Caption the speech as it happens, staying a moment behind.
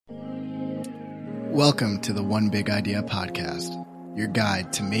Welcome to the One Big Idea podcast, your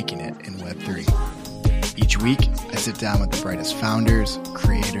guide to making it in Web3. Each week, I sit down with the brightest founders,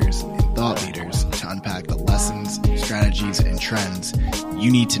 creators, and thought leaders to unpack the lessons, strategies, and trends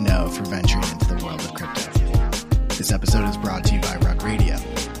you need to know for venturing into the world of crypto. This episode is brought to you by Rug Radio,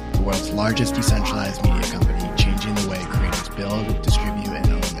 the world's largest decentralized media company, changing the way creators build, distribute,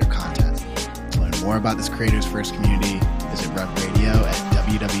 and own their content. To learn more about this creators first community, visit Rug Radio at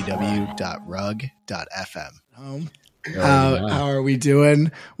www.rug.fm. How are we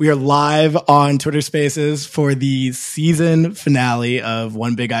doing? We are live on Twitter Spaces for the season finale of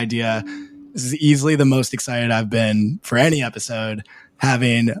One Big Idea. This is easily the most excited I've been for any episode,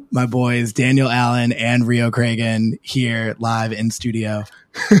 having my boys Daniel Allen and Rio Cragen here live in studio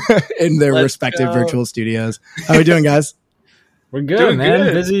in their respective virtual studios. How are we doing, guys? We're good, doing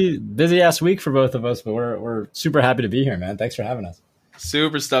man. Good. Busy ass week for both of us, but we're super happy to be here, man. Thanks for having us.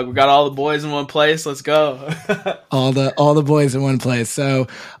 Super stoked. We got all the boys in one place. Let's go. all the boys in one place. So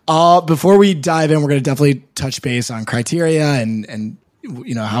before we dive in, we're going to definitely touch base on criteria and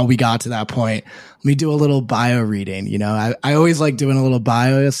you know how we got to that point. Let me do a little bio reading. You know, I always like doing a little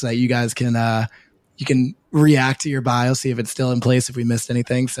bio so that you guys can you can react to your bio, see if it's still in place, if we missed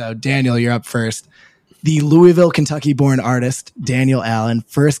anything. So Daniel, you're up first. The Louisville, Kentucky-born artist Daniel Allen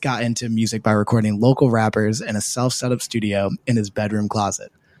first got into music by recording local rappers in a self-set-up studio in his bedroom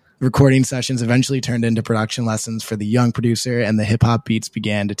closet. Recording sessions eventually turned into production lessons for the young producer, and the hip-hop beats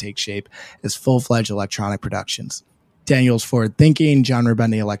began to take shape as full-fledged electronic productions. Daniel's forward-thinking,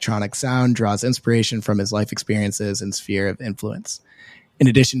 genre-bending electronic sound draws inspiration from his life experiences and sphere of influence. In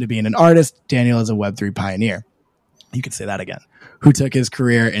addition to being an artist, Daniel is a Web3 pioneer. You could say that again. Who took his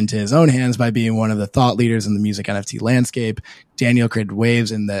career into his own hands by being one of the thought leaders in the music NFT landscape. Daniel created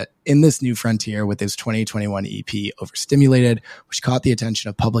waves in this new frontier with his 2021 EP Overstimulated, which caught the attention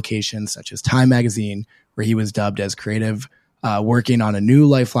of publications such as Time Magazine, where he was dubbed as creative, working on a new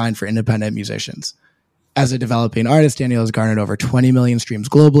lifeline for independent musicians. As a developing artist, Daniel has garnered over 20 million streams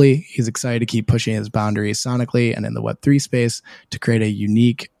globally. He's excited to keep pushing his boundaries sonically and in the Web3 space to create a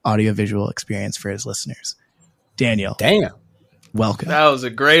unique audiovisual experience for his listeners. Daniel. Damn. Welcome. That was a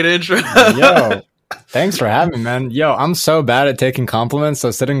great intro. Yo, thanks for having me, man. Yo, I'm so bad at taking compliments, so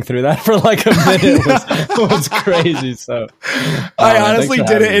sitting through that for like a minute was crazy. So I honestly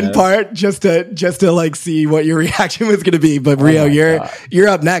did it in part just to like see what your reaction was going to be. But Rio, you're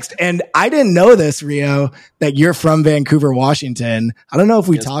up next, and I didn't know this, Rio, that you're from Vancouver, Washington. I don't know if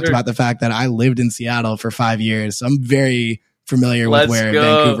we talked about the fact that I lived in Seattle for 5 years, so I'm very familiar with where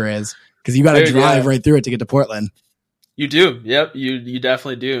Vancouver is because you got to drive right through it to get to Portland. You do. Yep. You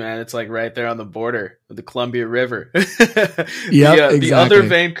definitely do, man. It's like right there on the border of the Columbia River. Exactly. The other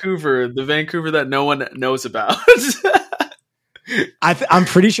Vancouver, the Vancouver that no one knows about. I'm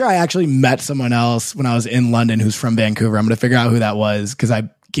pretty sure I actually met someone else when I was in London who's from Vancouver. I'm going to figure out who that was because I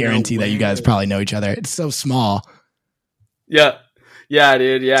guarantee that you guys probably know each other. It's so small. Yeah. Yeah,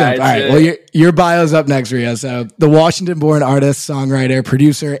 dude. Yeah. So, all right. Well, your bio's up next, Rio. So the Washington-born artist, songwriter,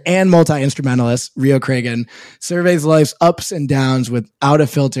 producer, and multi-instrumentalist, Rio Cragen, surveys life's ups and downs without a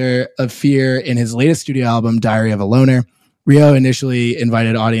filter of fear in his latest studio album, Diary of a Loner. Rio initially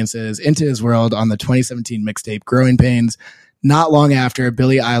invited audiences into his world on the 2017 mixtape Growing Pains. Not long after,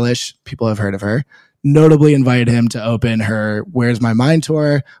 Billie Eilish, people have heard of her, notably invited him to open her Where's My Mind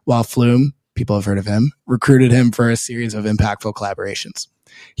tour, while Flume, people have heard of him, recruited him for a series of impactful collaborations.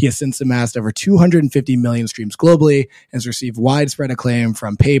 He has since amassed over 250 million streams globally and has received widespread acclaim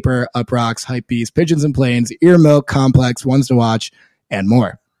from Paper, Uprocks, Hypebeast, Pigeons and Planes, Earmilk, Complex, Ones to Watch, and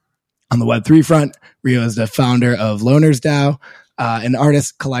more. On the Web3 front, Rio is the founder of Loners DAO, an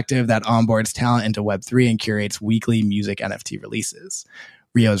artist collective that onboards talent into Web3 and curates weekly music NFT releases.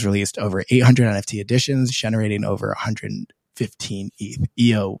 Rio has released over 800 NFT editions, generating over 115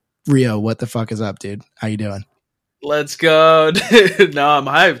 ETH. Rio, what the fuck is up, dude? How you doing? Let's go. No, I'm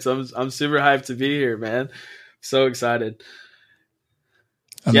hyped. I'm super hyped to be here, man. So excited.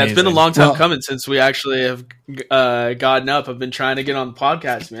 Amazing. Yeah, it's been a long time coming since we actually have gotten up. I've been trying to get on the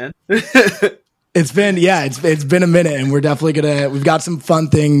podcast, man. It's been a minute, and we're definitely we've got some fun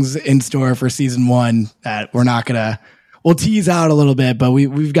things in store for season 1 that we'll tease out a little bit, but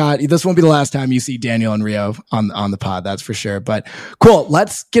we've got, this won't be the last time you see Daniel and Rio on the pod, that's for sure. But cool,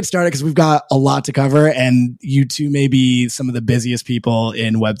 let's get started because we've got a lot to cover, and you two may be some of the busiest people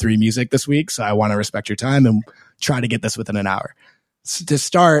in Web3 music this week, so I want to respect your time and try to get this within an hour. So to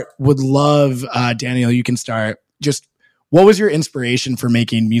start, would love, Daniel, you can start. Just what was your inspiration for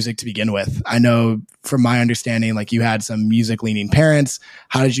making music to begin with? I know from my understanding, like you had some music leaning parents.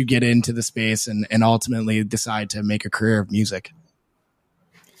 How did you get into the space and ultimately decide to make a career of music?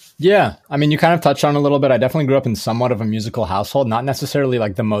 Yeah. I mean, you kind of touched on it a little bit. I definitely grew up in somewhat of a musical household, not necessarily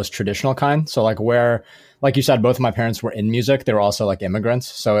like the most traditional kind. So like where, like you said, both of my parents were in music. They were also like immigrants.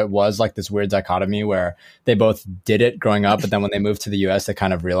 So it was like this weird dichotomy where they both did it growing up. But then when they moved to the US, they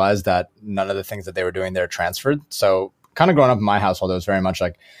kind of realized that none of the things that they were doing there transferred. So kind of growing up in my household, it was very much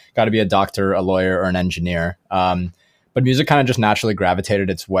like, got to be a doctor, a lawyer, or an engineer. But music kind of just naturally gravitated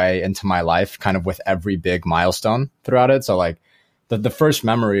its way into my life, kind of with every big milestone throughout it. So like, the first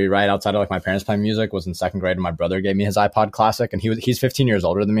memory, right, outside of like my parents playing music was in second grade, and my brother gave me his iPod Classic, and he's 15 years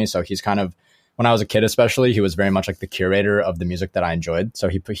older than me, so he's kind of, when I was a kid especially, he was very much like the curator of the music that I enjoyed. So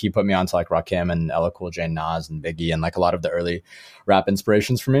he put me onto like Rakim and LL Cool J, Nas, and Biggie, and like a lot of the early rap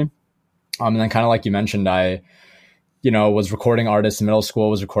inspirations for me. And then kind of like you mentioned, I was recording artists in middle school,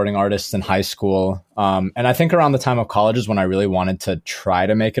 was recording artists in high school, and I think around the time of college is when I really wanted to try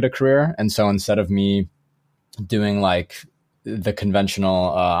to make it a career. And so instead of me doing like the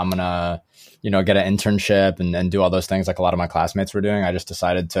conventional, I'm gonna, get an internship and do all those things like a lot of my classmates were doing, I just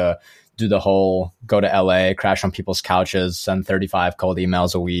decided to do the whole go to LA, crash on people's couches, send 35 cold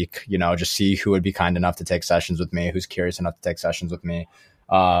emails a week, just see who would be kind enough to take sessions with me, who's curious enough to take sessions with me.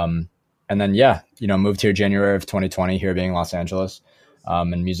 And then, moved here January of 2020, here being Los Angeles.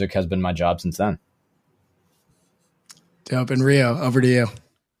 And music has been my job since then. Dope. And Rio, over to you.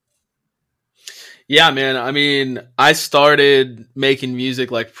 Yeah, man. I mean, I started making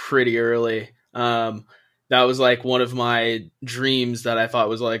music like pretty early. That was like one of my dreams that I thought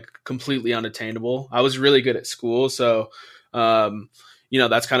was like completely unattainable. I was really good at school. So,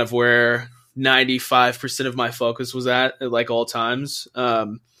 that's kind of where 95% of my focus was at like all times.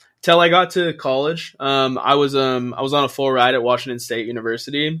 Till I got to college. I was on a full ride at Washington State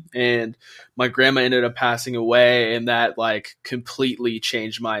University, and my grandma ended up passing away, and that like completely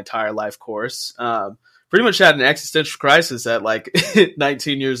changed my entire life course. Pretty much had an existential crisis at like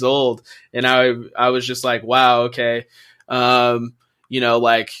 19 years old, and I was just like, wow, okay,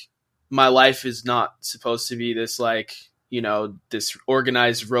 like my life is not supposed to be this like, this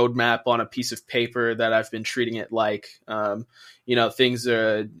organized roadmap on a piece of paper that I've been treating it like.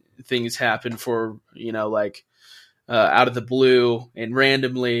 Things happen for, out of the blue and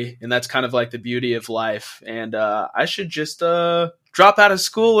randomly. And that's kind of like the beauty of life. And I should just drop out of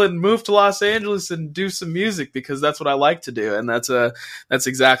school and move to Los Angeles and do some music because that's what I like to do. And that's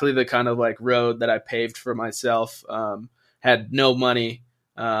exactly the kind of like road that I paved for myself. Had no money,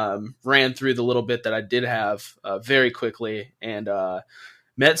 ran through the little bit that I did have very quickly, and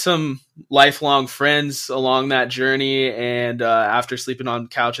met some lifelong friends along that journey. And after sleeping on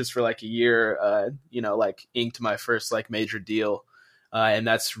couches for like a year, inked my first like major deal. And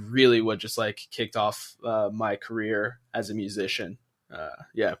that's really what just like kicked off my career as a musician.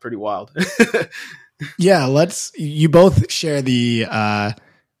 Pretty wild. Yeah, you both share the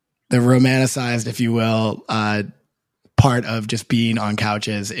romanticized, if you will, part of just being on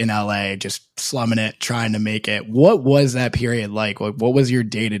couches in LA, just slumming it, trying to make it. What was that period like? What was your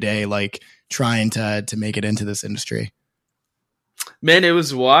day to day like trying to make it into this industry? Man, it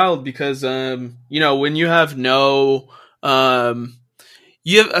was wild because, when you have no, during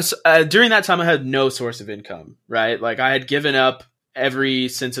that time I had no source of income, right? Like I had given up every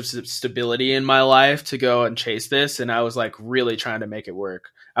sense of stability in my life to go and chase this. And I was like really trying to make it work.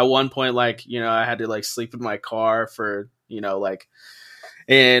 At one point, like, I had to like sleep in my car for,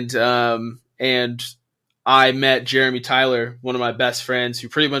 and I met Jeremy Tyler, one of my best friends, who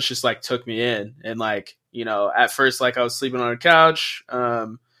pretty much just like took me in. And like, at first, like I was sleeping on a couch.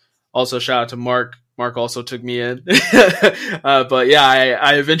 Also shout out to Mark. Mark also took me in. But yeah,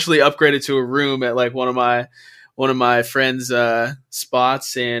 I eventually upgraded to a room at like one of my friends'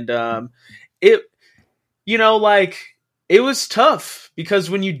 spots. And it was tough because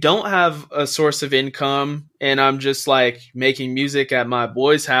when you don't have a source of income and I'm just like making music at my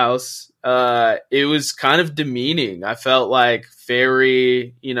boy's house, it was kind of demeaning. I felt like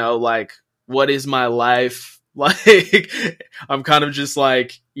very, what is my life? Like, I'm kind of just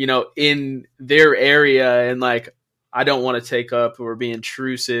like, in their area, and like, I don't want to take up or be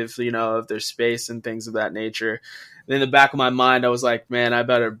intrusive, of their space and things of that nature. And in the back of my mind, I was like, man, I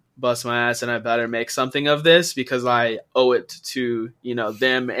better bust my ass and I better make something of this because I owe it to,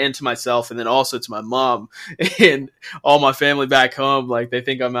 them and to myself, and then also to my mom and all my family back home. Like, they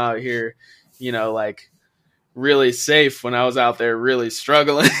think I'm out here, like really safe when I was out there really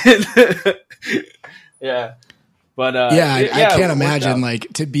struggling. Yeah. But I can't imagine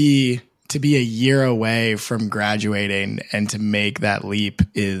like to be a year away from graduating and to make that leap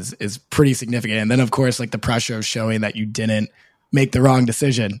is pretty significant. And then of course, like the pressure of showing that you didn't make the wrong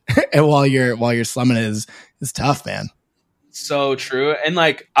decision and while you're slumming is tough, man. So true. And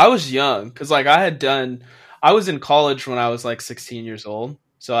like I was young because like I was in college when I was like 16 years old.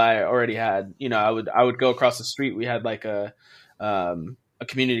 So I already had, I would go across the street. We had like a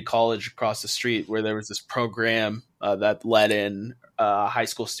community college across the street where there was this program that let in high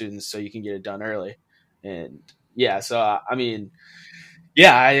school students so you can get it done early. And yeah, so I mean,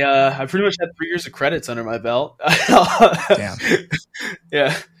 yeah, I pretty much had 3 years of credits under my belt. Damn.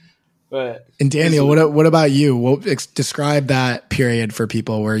 Yeah. But and Daniel, what about you? Describe that period for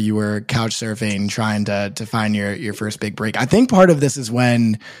people where you were couch surfing, trying to find your first big break. I think part of this is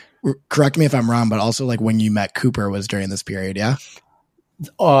when, correct me if I'm wrong, but also like when you met Cooper was during this period, yeah?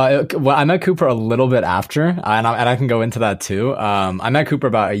 Well, I met Cooper a little bit after, and I can go into that too. I met Cooper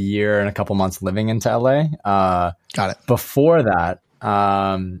about a year and a couple months living into LA. Got it. Before that,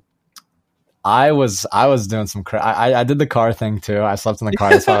 I was doing some. I did the car thing too. I slept in the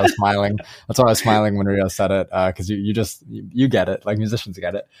car. That's why I was smiling. That's why I was smiling when Rio said it. Because you get it. Like musicians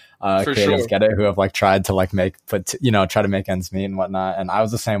get it. Creatives get it. Who have like tried to like try to make ends meet and whatnot. And I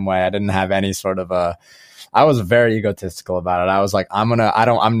was the same way. I didn't have any sort of I was very egotistical about it. I was like,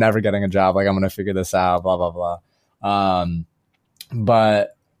 I'm never getting a job. Like I'm gonna figure this out. Blah blah blah.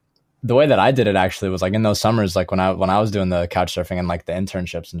 But the way that I did it actually was like in those summers, like when I was doing the couch surfing and like the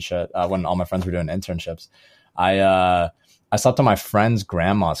internships and shit, when all my friends were doing internships, I slept on my friend's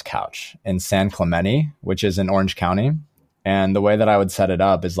grandma's couch in San Clemente, which is in Orange County. And the way that I would set it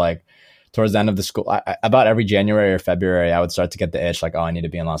up is like towards the end of the school, about every January or February, I would start to get the itch like, oh, I need to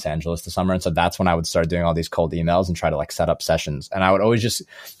be in Los Angeles this summer. And so that's when I would start doing all these cold emails and try to like set up sessions. And I would always just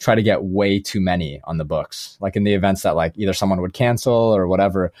try to get way too many on the books, like in the events that like either someone would cancel or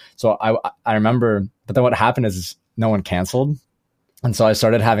whatever. So I remember, but then what happened is no one canceled. And so I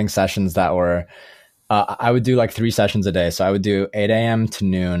started having sessions that were, I would do like 3 sessions a day. So I would do 8 a.m. to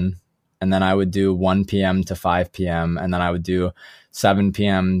noon, and then I would do 1 p.m. to 5 p.m. And then I would do 7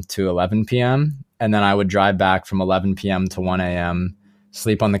 p.m. to 11 p.m. And then I would drive back from 11 p.m. to 1 a.m.,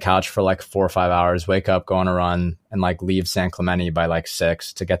 sleep on the couch for like 4 or 5 hours, wake up, go on a run, and like leave San Clemente by like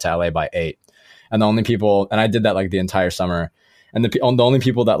 6 to get to LA by 8. And the only people, and I did that like the entire summer. And the only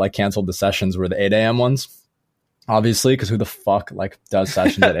people that like canceled the sessions were the 8 a.m. ones, obviously, because who the fuck like does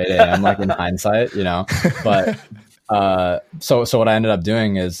sessions at 8 a.m. like in hindsight, But so what I ended up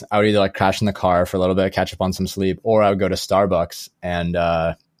doing is I would either like crash in the car for a little bit, catch up on some sleep, or I would go to Starbucks and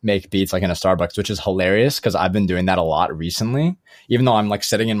make beats like in a Starbucks, which is hilarious because I've been doing that a lot recently, even though I'm like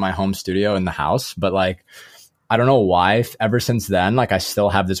sitting in my home studio in the house. But like, I don't know why ever since then, like I still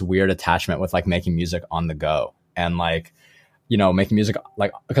have this weird attachment with like making music on the go and like, making music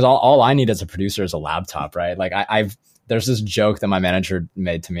like, because all I need as a producer is a laptop, right? Like there's this joke that my manager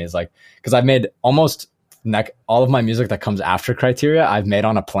made to me is like, because I've made almost all of my music that comes after Criteria, I've made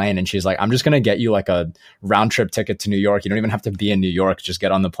on a plane. And she's like, I'm just going to get you like a round trip ticket to New York. You don't even have to be in New York. Just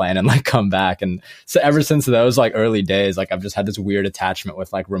get on the plane and like come back. And so ever since those like early days, like I've just had this weird attachment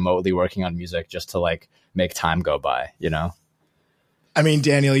with like remotely working on music just to like make time go by, I mean,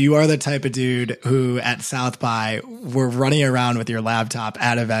 Daniel, you are the type of dude who at South by were running around with your laptop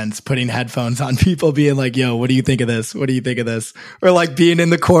at events, putting headphones on people being like, yo, what do you think of this? What do you think of this? Or like being in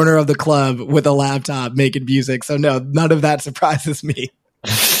the corner of the club with a laptop making music. So no, none of that surprises me.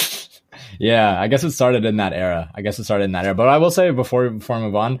 Yeah, I guess it started in that era. But I will say before we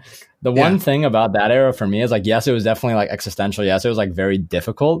move on, the one thing about that era for me is like, yes, it was definitely like existential. Yes, it was like very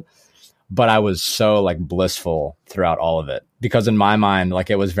difficult. But I was so like blissful throughout all of it because in my mind, like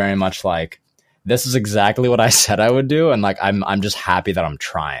it was very much like, this is exactly what I said I would do. And like, I'm just happy that I'm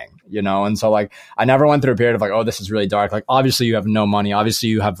trying, And so like, I never went through a period of like, oh, this is really dark. Like, obviously you have no money. Obviously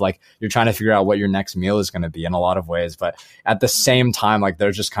you have like, you're trying to figure out what your next meal is going to be in a lot of ways. But at the same time, like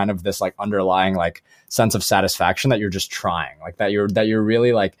there's just kind of this like underlying like sense of satisfaction that you're just trying, like that you're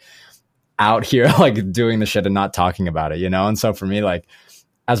really like out here, like doing the shit and not talking about it, And so for me, like,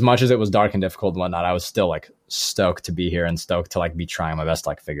 as much as it was dark and difficult and whatnot, I was still like stoked to be here and stoked to like be trying my best to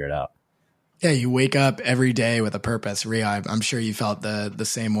like figure it out. Yeah, you wake up every day with a purpose. Ria, I'm sure you felt the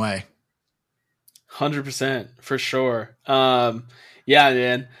same way. 100% for sure. Yeah,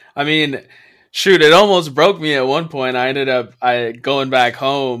 man. I mean, shoot, it almost broke me at one point. I ended up going back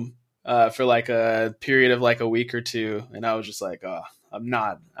home for like a period of like a week or two, and I was just like, oh, I'm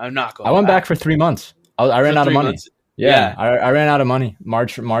not going. I went back for 3 months. I ran out of money. Months. Yeah. I ran out of money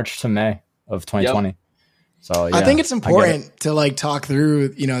March to May of 2020. Yep. So yeah, I think it's important to like talk through,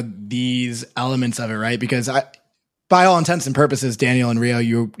 these elements of it, right? Because by all intents and purposes, Daniel and Rio,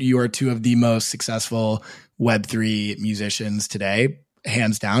 you are two of the most successful Web3 musicians today,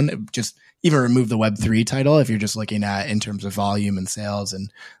 hands down. Just even remove the Web3 title if you're just looking at in terms of volume and sales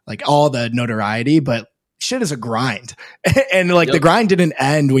and like all the notoriety. But shit is a grind. And like the grind didn't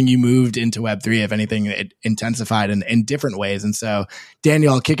end when you moved into Web3. If anything, it intensified in different ways. And so,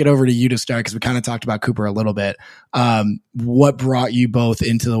 Daniel, I'll kick it over to you to start because we kind of talked about Cooper a little bit. What brought you both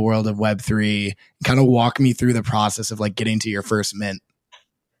into the world of Web3? Kind of walk me through the process of like getting to your first mint.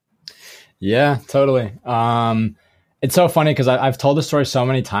 Yeah, totally. It's so funny because I've told the story so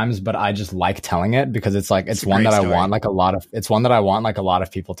many times, but I just like telling it because it's like, it's one that I want like a lot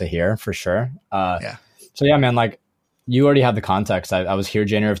of people to hear for sure. So yeah, man, like you already have the context. I was here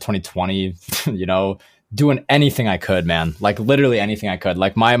January of 2020, you know, doing anything I could, man, like literally anything I could.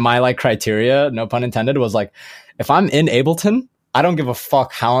 Like my like criteria, no pun intended, was like, if I'm in Ableton, I don't give a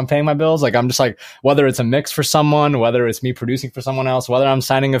fuck how I'm paying my bills. Like I'm just like, whether it's a mix for someone, whether it's me producing for someone else, whether I'm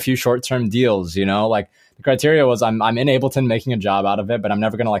signing a few short-term deals, you know, like the criteria was I'm in Ableton making a job out of it, but I'm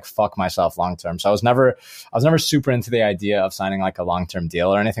never going to like fuck myself long-term. So I was never super into the idea of signing like a long-term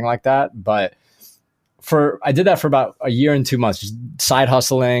deal or anything like that. But I did that for about a year and 2 months, just side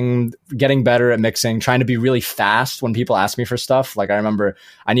hustling, getting better at mixing, trying to be really fast when people ask me for stuff. Like I remember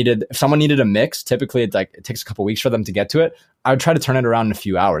if someone needed a mix, typically it takes a couple weeks for them to get to it. I would try to turn it around in a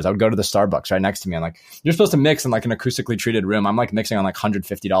few hours. I would go to the Starbucks right next to me and like, you're supposed to mix in like an acoustically treated room. I'm like mixing on like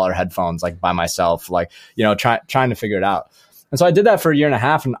 $150 headphones, like by myself, like, you know, trying to figure it out. And so I did that for a year and a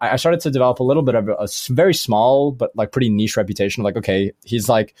half, and I started to develop a little bit of a very small, but like pretty niche reputation of like, okay, he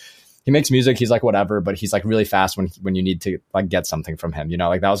makes music, he's like whatever, but he's like really fast when you need to like get something from him, you know,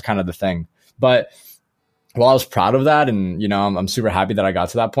 like that was kind of the thing. But while I was proud of that, and you know, I'm super happy that I got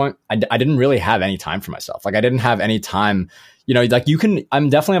to that point, I didn't really have any time for myself. Like I didn't have any time, you know, like I'm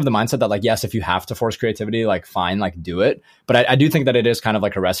definitely of the mindset that like, yes, if you have to force creativity, like fine, like do it. But I do think that it is kind of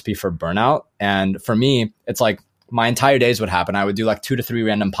like a recipe for burnout. And for me, it's like, my entire days would happen. I would do like 2 to 3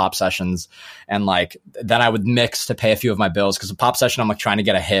 random pop sessions, and like then I would mix to pay a few of my bills, because a pop session, I'm like trying to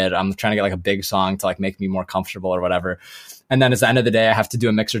get a hit. I'm trying to get like a big song to like make me more comfortable or whatever. And then at the end of the day, I have to do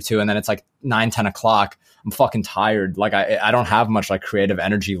a mix or two, and then it's like 9-10 o'clock. I'm fucking tired. Like I don't have much like creative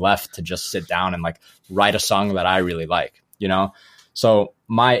energy left to just sit down and like write a song that I really like, you know? So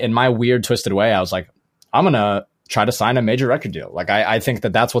in my weird twisted way, I was like, I'm going to try to sign a major record deal. Like I think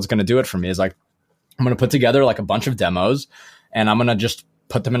that that's what's going to do it for me, is like, I'm going to put together like a bunch of demos, and I'm going to just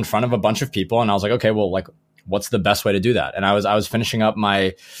put them in front of a bunch of people. And I was like, okay, well, like, what's the best way to do that? And I was finishing up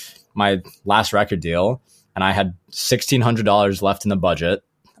my last record deal, and I had $1,600 left in the budget.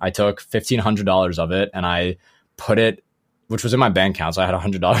 I took $1,500 of it, and I put it, which was in my bank account. So I had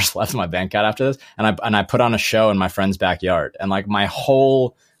 $100 left in my bank account after this. And I put on a show in my friend's backyard. And like my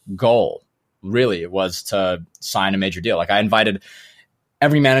whole goal really was to sign a major deal. Like I invited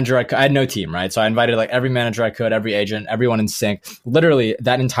every manager I had no team, right? So I invited like every manager I could, every agent, everyone in sync. Literally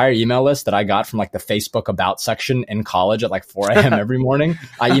that entire email list that I got from like the Facebook about section in college at like 4 a.m. every morning,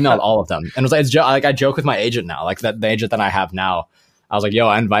 I emailed all of them. And it was like, I joke with my agent now, like that the agent that I have now, I was like, yo,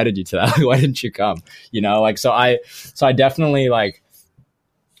 I invited you to that. Why didn't you come? You know, like, so I definitely like,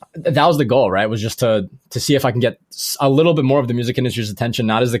 that was the goal, right? Was just to see if I can get a little bit more of the music industry's attention,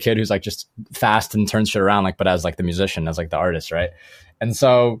 not as the kid who's like just fast and turns shit around, like, but as like the musician, as like the artist, right? And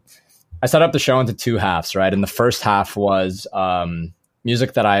so I set up the show into 2 halves, right? And the first half was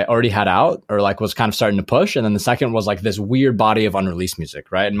music that I already had out, or like was kind of starting to push. And then the second was like this weird body of unreleased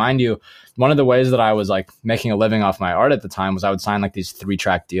music, right? And mind you, one of the ways that I was like making a living off my art at the time was I would sign like these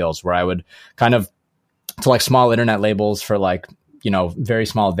 3-track deals where I would kind of to like small internet labels for like, you know, very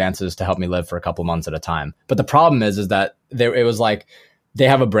small advances to help me live for a couple months at a time. But the problem is that it was like, they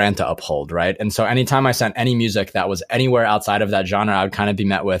have a brand to uphold, right? And so anytime I sent any music that was anywhere outside of that genre, I would kind of be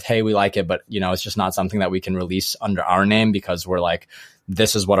met with, hey, we like it, but you know, it's just not something that we can release under our name because we're like,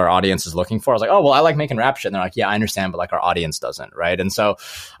 this is what our audience is looking for. I was like, oh, well, I like making rap shit. And they're like, yeah, I understand, but like our audience doesn't, right? And so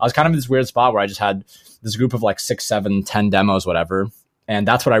I was kind of in this weird spot where I just had this group of like 6, 7, 10 demos, whatever. And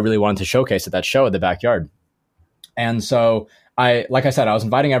that's what I really wanted to showcase at that show at the backyard. And so like I said, I was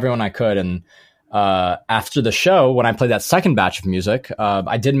inviting everyone I could. And after the show, when I played that second batch of music,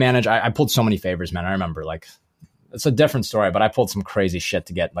 I did manage, I pulled so many favors, man. I remember like, it's a different story, but I pulled some crazy shit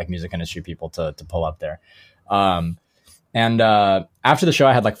to get like music industry people to pull up there. And after the show,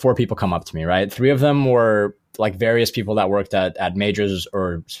 I had like 4 people come up to me, right? 3 of them were like various people that worked at majors,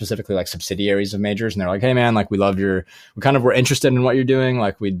 or specifically like subsidiaries of majors. And they're like, hey man, like we kind of were interested in what you're doing.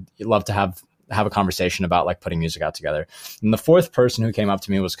 Like we'd love to have a conversation about like putting music out together. And the 4th person who came up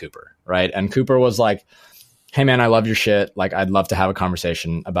to me was Cooper, right? And Cooper was like, hey man, I love your shit. Like I'd love to have a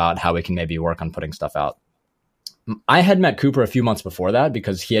conversation about how we can maybe work on putting stuff out. I had met Cooper a few months before that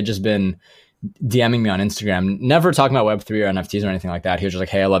because he had just been DMing me on Instagram, never talking about Web3 or NFTs or anything like that. He was just like,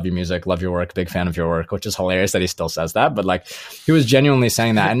 hey, I love your music, love your work, big fan of your work, which is hilarious that he still says that. But like, he was genuinely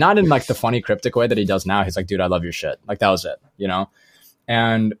saying that, and not in like the funny cryptic way that he does now. He's like, dude, I love your shit. Like, that was it, you know?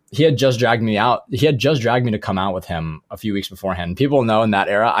 And he had just dragged me out. He had just dragged me to come out with him a few weeks beforehand. People know in that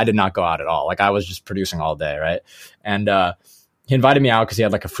era, I did not go out at all. Like, I was just producing all day, right? And he invited me out because he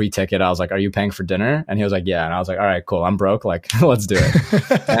had like a free ticket. I was like, are you paying for dinner? And he was like, yeah. And I was like, all right, cool. I'm broke. Like, let's do it.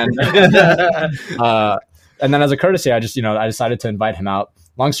 And then as a courtesy, I decided to invite him out.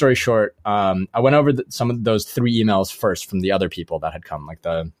 Long story short, I went over some of those 3 emails first from the other people that had come, like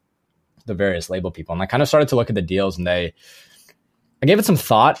the various label people. And I kind of started to look at the deals, and I gave it some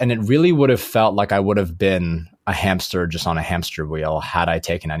thought, and it really would have felt like I would have been a hamster just on a hamster wheel had I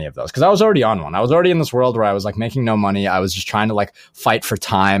taken any of those. Because I was already on one. I was already in this world where I was like making no money. I was just trying to like fight for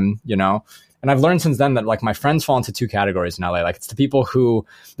time, you know? And I've learned since then that like my friends fall into 2 categories in LA. Like, it's the people who,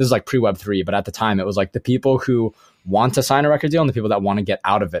 this is like pre-Web3, but at the time it was like the people who want to sign a record deal and the people that want to get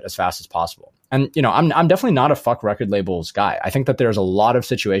out of it as fast as possible. And, you know, I'm definitely not a fuck record labels guy. I think that there's a lot of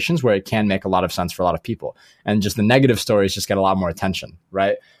situations where it can make a lot of sense for a lot of people. And just the negative stories just get a lot more attention,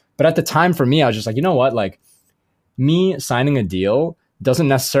 right? But at the time for me, I was just like, you know what? Like, me signing a deal doesn't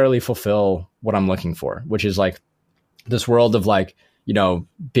necessarily fulfill what I'm looking for, which is like this world of like, you know,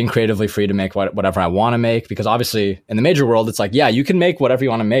 being creatively free to make whatever I want to make. Because obviously in the major world, it's like, yeah, you can make whatever you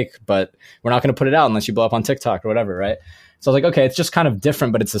want to make, but we're not going to put it out unless you blow up on TikTok or whatever, right? So I was like, okay, it's just kind of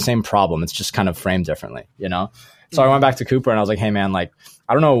different, but it's the same problem. It's just kind of framed differently, you know? So I went back to Cooper and I was like, hey man, like,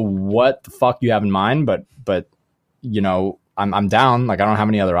 I don't know what the fuck you have in mind, but you know, I'm down. Like, I don't have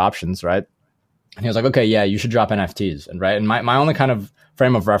any other options, right? And he was like, okay, yeah, you should drop NFTs. And right. And my only kind of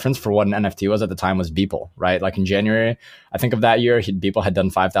frame of reference for what an NFT was at the time was Beeple, right? Like in January, I think of that year, Beeple had done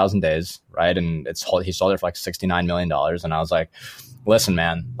 5,000 days, right? And he sold it for like $69 million. And I was like, listen,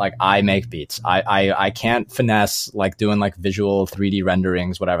 man, like, I make beats. I can't finesse like doing like visual 3D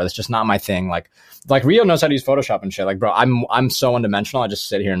renderings, whatever. That's just not my thing. Like Rio knows how to use Photoshop and shit. Like, bro, I'm so one-dimensional. I just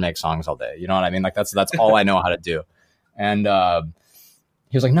sit here and make songs all day. You know what I mean? Like, that's all I know how to do. And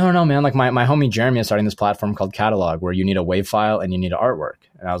he was like, no, man. Like, my homie Jeremy is starting this platform called Catalog, where you need a WAV file and you need an artwork.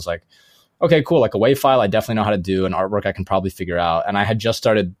 And I was like, okay, cool. Like, a WAV file, I definitely know how to do. An artwork, I can probably figure out. And I had just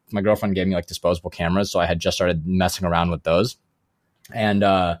started, my girlfriend gave me like disposable cameras. So I had just started messing around with those. And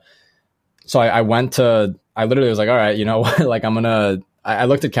so I literally was like, all right, you know what? Like, I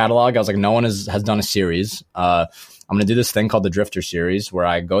looked at Catalog. I was like, no one has done a series. I'm going to do this thing called the Drifter series, where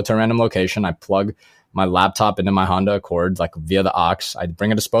I go to a random location. I plug my laptop into my Honda Accord, like via the aux. I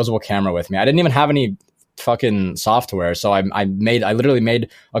bring a disposable camera with me. I didn't even have any fucking software. So I literally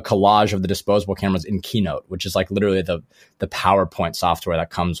made a collage of the disposable cameras in Keynote, which is like literally the PowerPoint software that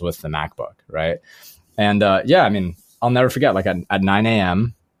comes with the MacBook. Right. And yeah, I mean, I'll never forget, like at 9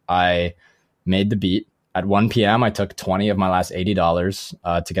 a.m., I made the beat. At 1 p.m., I took 20 of my last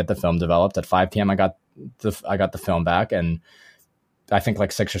 $80 to get the film developed. At 5 p.m., I got the film back. And I think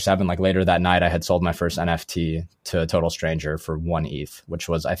like 6 or 7, like later that night, I had sold my first NFT to a total stranger for 1 ETH, which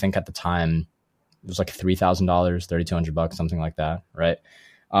was, I think at the time, it was like $3,000, $3,200, something like that. Right.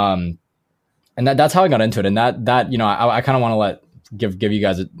 And that's how I got into it. And that, you know, I kind of want to give you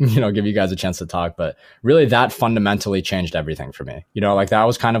guys a chance to talk, but really that fundamentally changed everything for me. You know, like that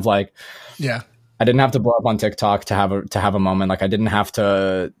was kind of like, yeah, I didn't have to blow up on TikTok to have a moment. Like, I didn't have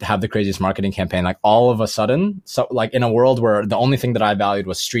to have the craziest marketing campaign. Like, all of a sudden, so like in a world where the only thing that I valued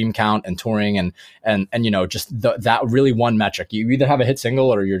was stream count and touring and you know, just that really one metric. You either have a hit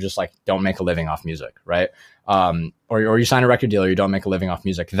single or you're just like, don't make a living off music, right? Or you sign a record deal or you don't make a living off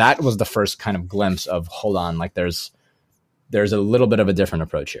music. That was the first kind of glimpse of, hold on, like there's a little bit of a different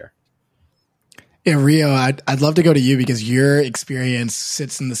approach here. Yeah, Rio, I'd love to go to you because your experience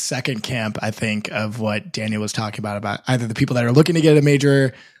sits in the second camp, I think, of what Daniel was talking about either the people that are looking to get a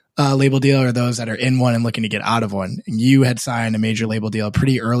major label deal or those that are in one and looking to get out of one. And you had signed a major label deal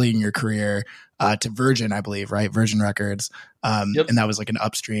pretty early in your career to Virgin, I believe, right? Virgin Records. Yep. And that was like an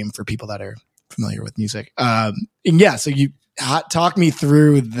upstream for people that are familiar with music. And yeah, so you talk me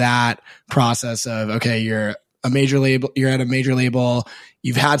through that process of, okay, you're at a major label,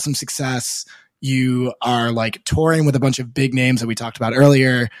 you've had some success, you are like touring with a bunch of big names that we talked about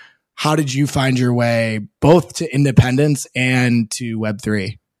earlier. How did you find your way both to independence and to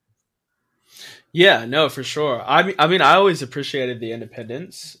Web3? Yeah, no, for sure. I mean, I always appreciated the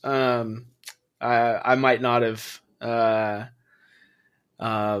independence. I might not have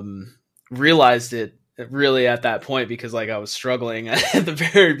realized it really at that point because like I was struggling at the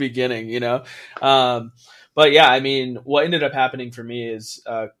very beginning, you know? But yeah, I mean, what ended up happening for me is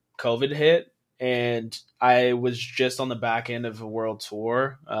COVID hit. and I was just on the back end of a world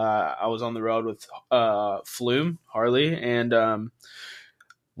tour. I was on the road with Flume, Harley, and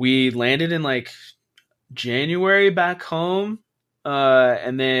we landed in like January back home.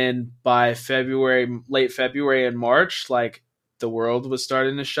 And then by late February and March, like the world was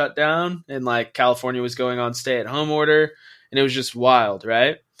starting to shut down and like California was going on stay at home order, and it was just wild,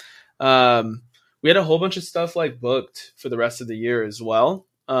 right? We had a whole bunch of stuff like booked for the rest of the year as well,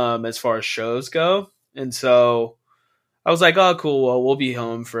 as far as shows go. And so I was like, oh, cool. Well, we'll be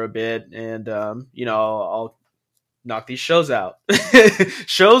home for a bit, and, I'll knock these shows out.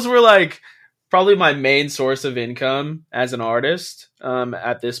 Shows were like probably my main source of income as an artist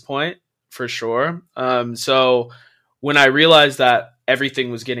at this point, for sure. So when I realized that everything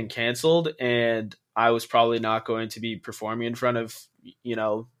was getting canceled and I was probably not going to be performing in front of,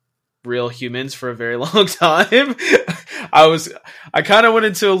 real humans for a very long time, I kind of went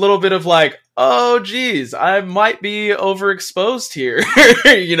into a little bit of like, oh geez, I might be overexposed here,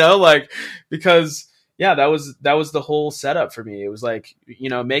 because yeah, that was the whole setup for me. It was like,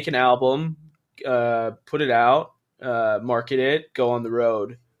 make an album, put it out, market it, go on the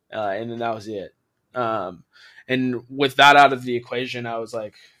road. And then that was it. And with that out of the equation, I was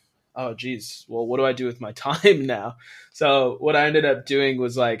like, oh geez, well, what do I do with my time now? So what I ended up doing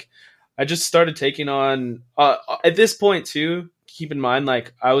was like, I just started taking on, at this point too, keep in mind,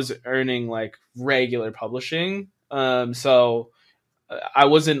 like I was earning like regular publishing. So I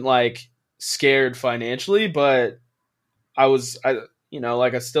wasn't like scared financially, but I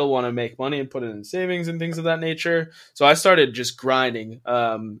still want to make money and put it in savings and things of that nature. So I started just grinding,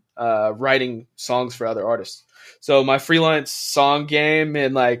 writing songs for other artists. So my freelance song game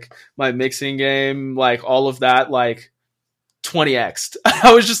and like my mixing game, like all of that, like 20x'd.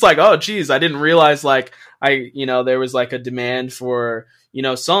 I was just like, oh geez, I didn't realize like there was like a demand for,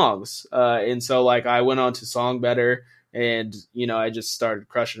 songs. And so like I went on to Song Better, and, I just started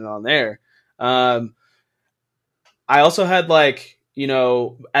crushing it on there. I also had like,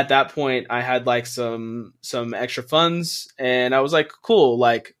 at that point I had like some extra funds, and I was like, cool,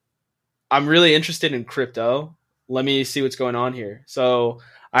 like I'm really interested in crypto. Let me see what's going on here. So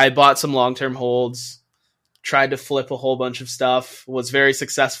I bought some long-term holds, tried to flip a whole bunch of stuff, was very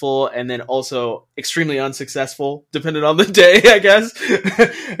successful, and then also extremely unsuccessful, depending on the day, I guess.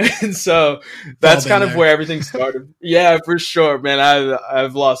 And so that's kind of where everything started. Yeah, for sure, man.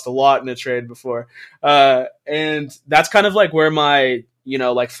 I've lost a lot in a trade before. And that's kind of like where my,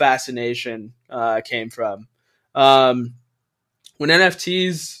 like fascination came from. When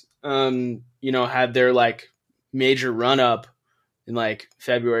NFTs, had their like major run up in like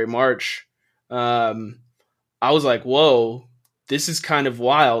February, March, I was like, whoa, this is kind of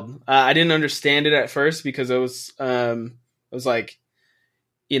wild. I didn't understand it at first because it was like,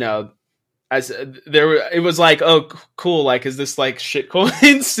 it was like, oh, cool. Like, is this like shit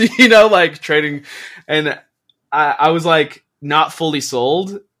coins, like trading? And I was like not fully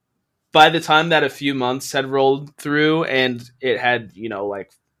sold by the time that a few months had rolled through and it had,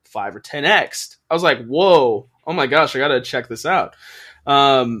 like 5 or 10x. I was like, whoa, oh my gosh, I got to check this out.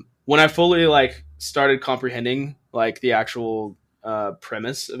 When I fully like started comprehending like the actual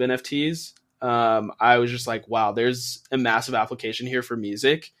premise of NFTs, I was just like, wow, there's a massive application here for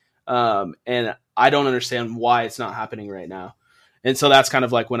music. And I don't understand why it's not happening right now. And so that's kind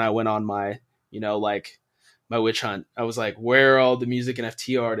of like when I went on my, like my witch hunt. I was like, where are all the music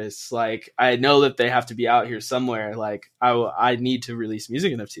NFT artists? Like, I know that they have to be out here somewhere. Like I need to release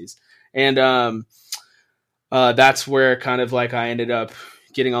music NFTs. And that's where kind of like I ended up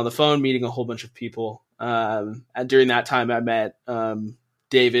getting on the phone, meeting a whole bunch of people. And during that time, I met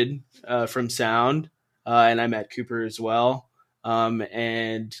David from Sound, and I met Cooper as well.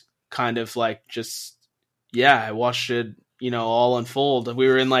 And kind of like just, I watched it, all unfold. We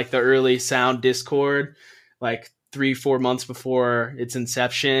were in like the early Sound Discord, like 3-4 months before its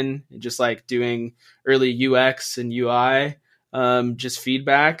inception, just like doing early UX and UI, just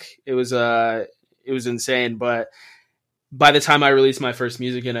feedback. It was insane, but by the time I released my first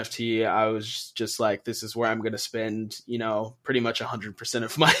music NFT, I was just like, this is where I'm going to spend, pretty much 100%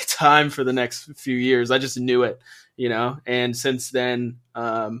 of my time for the next few years. I just knew it, and since then,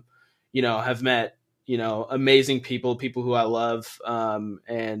 have met, amazing people who I love,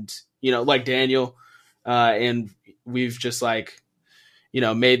 and, like Daniel, and we've just like,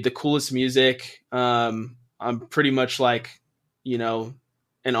 made the coolest music. I'm pretty much like,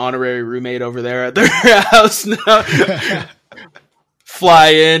 an honorary roommate over there at their house now. Fly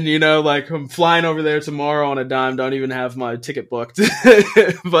in, like I'm flying over there tomorrow on a dime. Don't even have my ticket booked.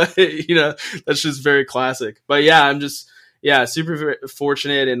 But, that's just very classic. But yeah, I'm just, super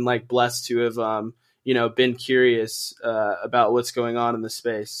fortunate and like blessed to have, been curious about what's going on in the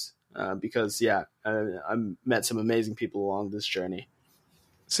space because I met some amazing people along this journey.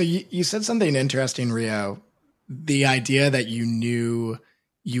 So you said something interesting, Rio, the idea that you knew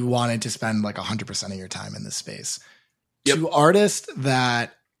you wanted to spend like 100% of your time in this space. Yep. To artists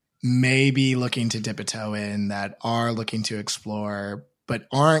that may be looking to dip a toe in, that are looking to explore, but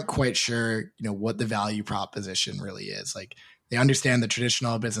aren't quite sure, what the value proposition really is. Like they understand the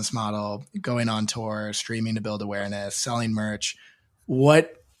traditional business model, going on tour, streaming to build awareness, selling merch.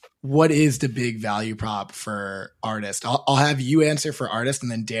 What is the big value prop for artists? I'll have you answer for artists,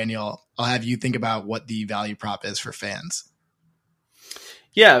 and then Daniel, I'll have you think about what the value prop is for fans.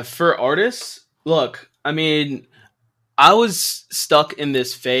 Yeah, for artists, look, I mean, I was stuck in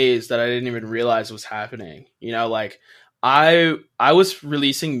this phase that I didn't even realize was happening. Like I was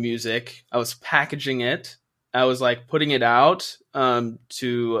releasing music, I was packaging it, I was like putting it out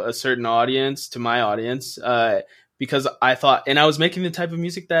to a certain audience, to my audience, because I thought, and I was making the type of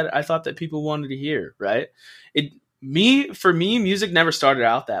music that I thought that people wanted to hear, right? For me, music never started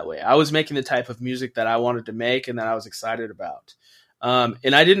out that way. I was making the type of music that I wanted to make and that I was excited about.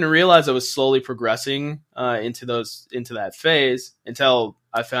 And I didn't realize I was slowly progressing into that phase until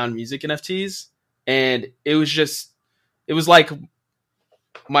I found music NFTs. And it was like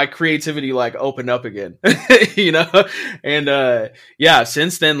my creativity like opened up again, and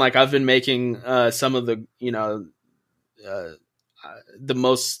since then, like I've been making some of the, the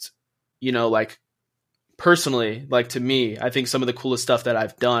most, like personally, like to me, I think some of the coolest stuff that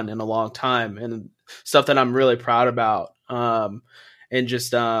I've done in a long time and stuff that I'm really proud about. And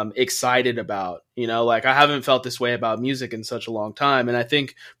just excited about, like I haven't felt this way about music in such a long time. And I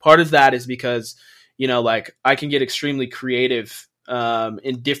think part of that is because, like I can get extremely creative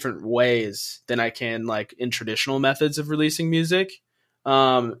in different ways than I can like in traditional methods of releasing music.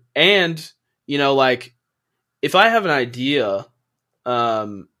 And, like if I have an idea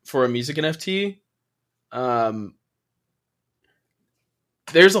for a music NFT,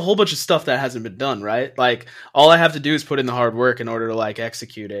 there's a whole bunch of stuff that hasn't been done, right? Like all I have to do is put in the hard work in order to like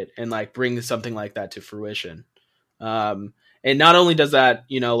execute it and like bring something like that to fruition. And not only does that,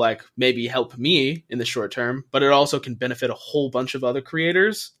 like maybe help me in the short term, but it also can benefit a whole bunch of other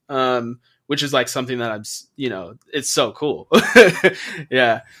creators, which is like something that I'm, it's so cool.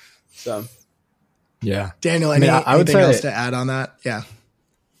 Yeah. So. Yeah. Daniel, anything else to add on that? Yeah.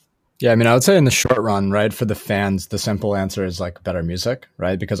 Yeah, I mean, I would say in the short run, right, for the fans, the simple answer is like better music,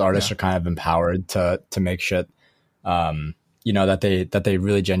 right? Because artists are kind of empowered to make shit, that they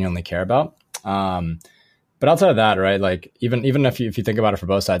really genuinely care about. But outside of that, right, like even if you think about it for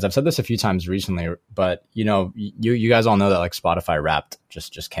both sides, I've said this a few times recently, but you guys all know that like Spotify Wrapped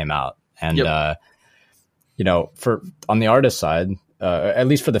just came out, and for on the artist side, at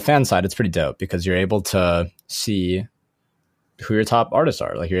least for the fan side, it's pretty dope because you're able to see who your top artists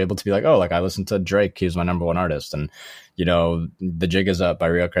are. Like you're able to be like, oh, like I listened to Drake, he was my number one artist, and The Jig Is Up by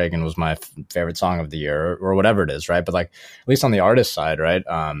Rio Cragen was my favorite song of the year, or whatever it is, right? But like at least on the artist side, right?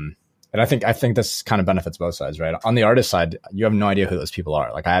 And I think this kind of benefits both sides, right? On the artist side, you have no idea who those people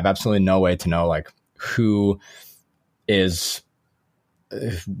are. Like I have absolutely no way to know like who is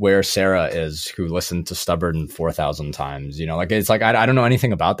where Sarah is, who listened to Stubborn 4,000 times, like it's like I don't know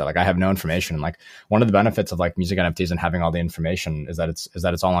anything about that. Like I have no information. And like one of the benefits of like music NFTs and having all the information is that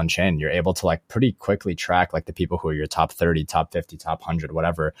it's all on chain. You're able to like pretty quickly track like the people who are your top 30, top 50, top 100,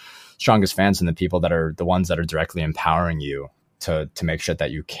 whatever strongest fans, and the people that are the ones that are directly empowering you to make shit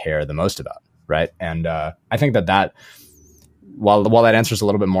that you care the most about, right? And I think that while that answers a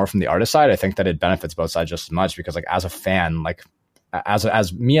little bit more from the artist side, I think that it benefits both sides just as much, because like as a fan, like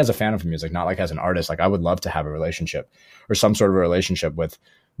as me as a fan of music, not like as an artist, like I would love to have a relationship or some sort of a relationship with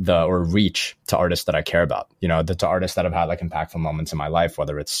or reach to artists that I care about, to artists that have had like impactful moments in my life,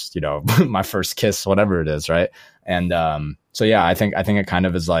 whether it's, my first kiss, whatever it is. Right. And so, yeah, I think it kind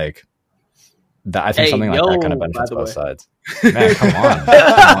of is like that. I think something like that kind of benefits both sides. Man, come on.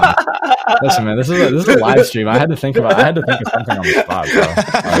 Listen, man, this is a live stream. I had to think of something on the spot, bro.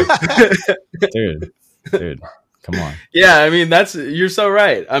 Like, dude. Come on. Yeah, I mean, you're so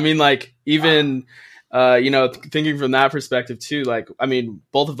right. I mean, like, even, thinking from that perspective too, like, I mean,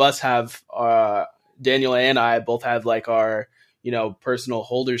 both of us have, Daniel and I both have like our, personal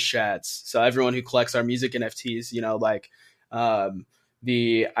holders chats. So everyone who collects our music NFTs, like,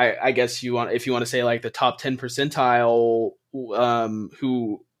 I guess if you want to say like the top 10 percentile,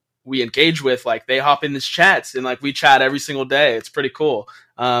 who we engage with, like they hop in this chats and like we chat every single day. It's pretty cool.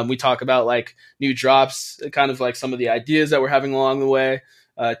 We talk about like new drops, kind of like some of the ideas that we're having along the way.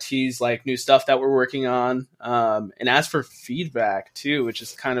 tease like new stuff that we're working on, and ask for feedback too, which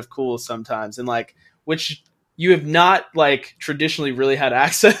is kind of cool sometimes, and like which you have not like traditionally really had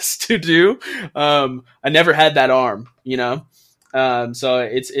access to do. I never had that arm, you know. So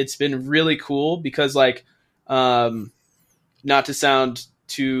it's been really cool because like, not to sound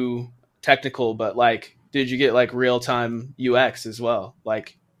too technical, but like, did you get like real time UX as well?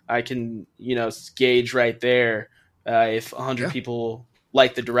 Like I can, you know, gauge right there if 100 people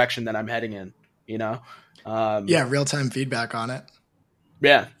like the direction that I'm heading in, you know? Real time feedback on it.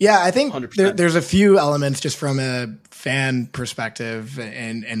 Yeah. Yeah, I think there's a few elements just from a fan perspective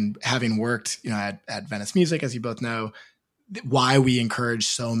and having worked, you know, at Venice Music, as you both know, why we encourage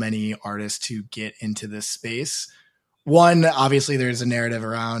so many artists to get into this space. One, obviously there's a narrative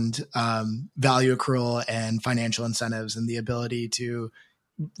around value accrual and financial incentives and the ability to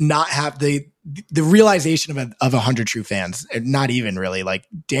not have the realization of 100 true fans. Not even really. Like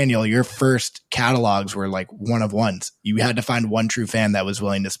Daniel, your first catalogs were like one of ones. You had to find one true fan that was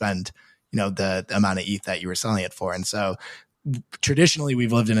willing to spend, you know, the amount of ETH that you were selling it for. And so traditionally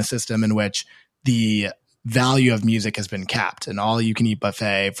we've lived in a system in which the value of music has been capped, and all you can eat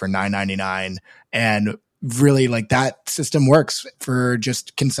buffet for $9.99. And really, like, that system works for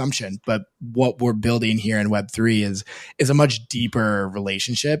just consumption. But what we're building here in Web3 is a much deeper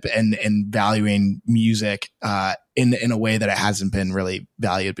relationship and valuing music in a way that it hasn't been really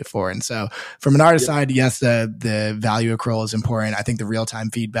valued before. And so from an artist side, yes, the value accrual is important. I think the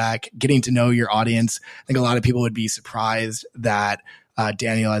real-time feedback, getting to know your audience. I think a lot of people would be surprised that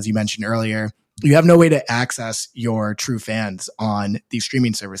Daniel, as you mentioned earlier, you have no way to access your true fans on these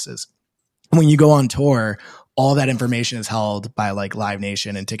streaming services. When you go on tour, all that information is held by like Live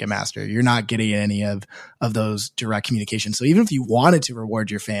Nation and Ticketmaster. You're not getting any of those direct communications. So even if you wanted to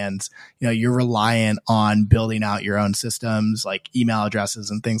reward your fans, you know, you're reliant on building out your own systems, like email addresses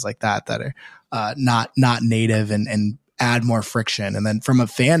and things like that are not native and add more friction. And then from a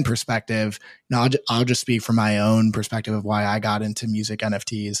fan perspective, now I'll just speak from my own perspective of why I got into music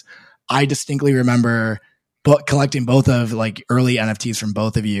NFTs. I distinctly remember collecting both of like early NFTs from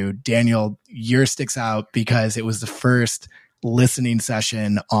both of you. Daniel, yours sticks out because it was the first listening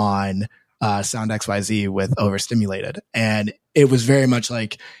session on Sound XYZ with Overstimulated. And it was very much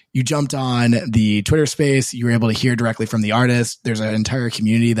like you jumped on the Twitter space. You were able to hear directly from the artist. There's an entire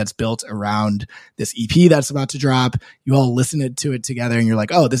community that's built around this EP that's about to drop. You all listened to it together and you're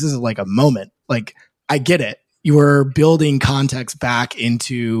like, oh, this is like a moment. Like, I get it. You were building context back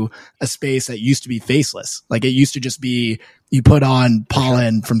into a space that used to be faceless. Like, it used to just be, you put on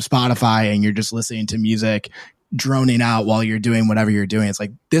Pollen from Spotify and you're just listening to music, droning out while you're doing whatever you're doing. It's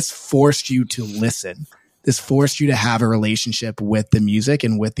like, this forced you to listen. This forced you to have a relationship with the music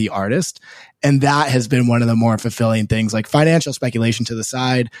and with the artist. And that has been one of the more fulfilling things. Like, financial speculation to the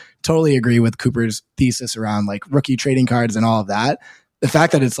side, totally agree with Cooper's thesis around like rookie trading cards and all of that. The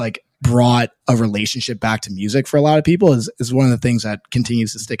fact that it's like brought a relationship back to music for a lot of people is one of the things that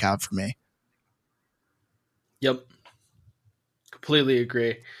continues to stick out for me. Yep. Completely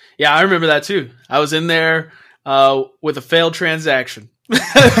agree. Yeah, I remember that too. I was in there with a failed transaction.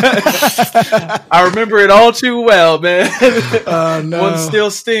 I remember it all too well, man. No. One still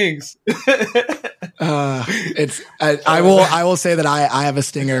stings. I will say that I have a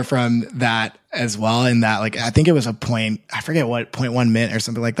stinger from that as well. In that, like, I think it was a point, I forget what, 0.1 mint or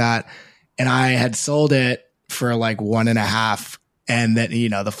something like that. And I had sold it for like 1.5. And then, you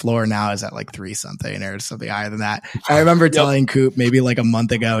know, the floor now is at like 3 something or something higher than that. I remember telling Coop maybe like a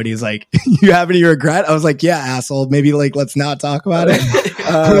month ago, and he's like, you have any regret? I was like, yeah, asshole. Maybe like, let's not talk about it.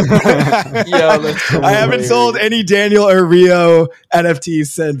 I haven't sold any Daniel or Rio NFTs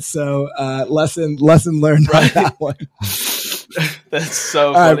since. So lesson learned on that one. That's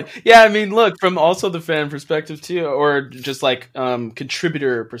so funny. Yeah, I mean, look, from also the fan perspective too, or just like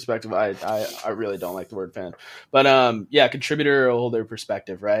contributor perspective. I really don't like the word fan, but yeah, contributor or holder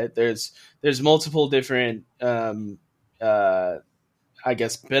perspective, right? There's multiple different I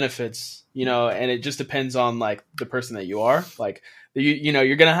guess benefits, you know, and it just depends on like the person that you are. Like, you know,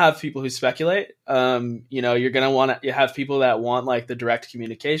 you're gonna have people who speculate. You know, you're gonna you have people that want like the direct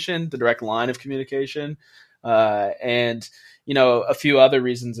communication, the direct line of communication, and you know, a few other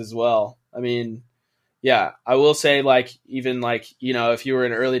reasons as well. I mean, yeah, I will say, like, even like, you know, if you were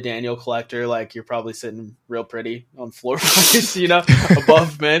an early Daniel collector, like, you're probably sitting real pretty on floor price, you know,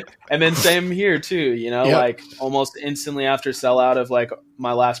 above mint. And then same here too, you know, like almost instantly after sellout of like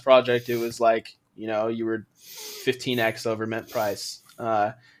my last project, it was like, you know, you were 15x over mint price,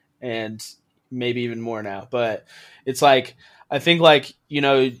 and maybe even more now. But it's like, I think like, you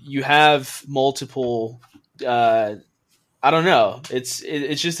know, you have multiple I don't know. It's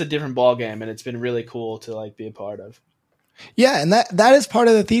just a different ball game, and it's been really cool to like be a part of. Yeah, and that is part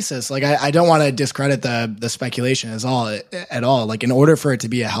of the thesis. Like, I don't want to discredit the speculation at all. Like, in order for it to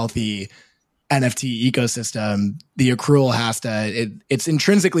be a healthy NFT ecosystem, the accrual it's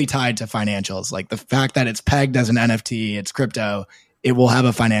intrinsically tied to financials. Like, the fact that it's pegged as an NFT, it's crypto, it will have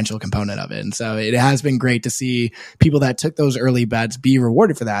a financial component of it. And so it has been great to see people that took those early bets be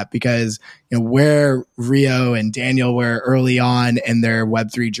rewarded for that, because, you know, where Rio and Daniel were early on in their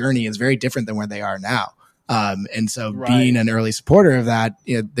Web3 journey is very different than where they are now. And so being an early supporter of that,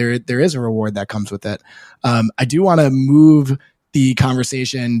 you know, there is a reward that comes with it. I do want to move the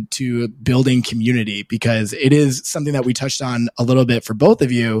conversation to building community, because it is something that we touched on a little bit for both of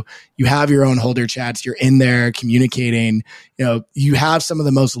you. You have your own holder chats, you're in there communicating, you know, you have some of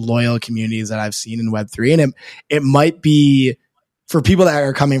the most loyal communities that I've seen in Web3. And it might be for people that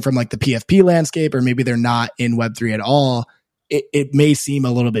are coming from like the PFP landscape, or maybe they're not in Web3 at all. It may seem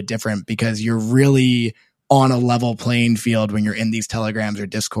a little bit different, because you're really on a level playing field when you're in these Telegrams or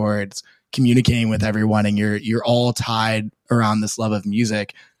Discords communicating with everyone, and you're all tied around this love of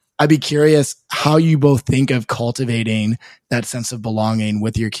music. I'd be curious how you both think of cultivating that sense of belonging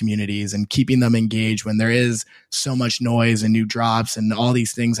with your communities and keeping them engaged when there is so much noise and new drops and all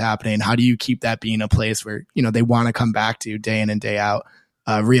these things happening. How do you keep that being a place where, you know, they want to come back to day in and day out?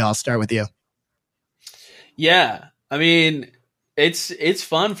 Ria, I'll start with you. Yeah. I mean, it's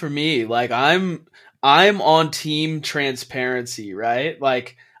fun for me. Like, I'm on team transparency, right?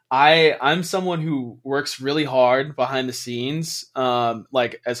 Like, I'm someone who works really hard behind the scenes,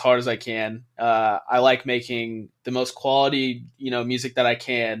 like as hard as I can. I like making the most quality, you know, music that I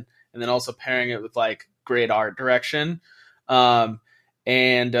can, and then also pairing it with like great art direction. You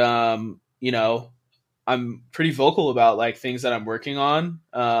know, I'm pretty vocal about like things that I'm working on.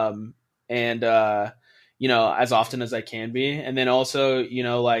 You know, as often as I can be. And then also, you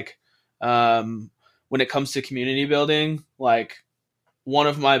know, like, when it comes to community building, like, one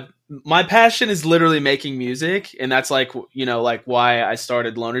of my passion is literally making music, and that's like, you know, like why I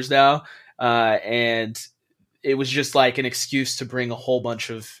started Loners DAO, and it was just like an excuse to bring a whole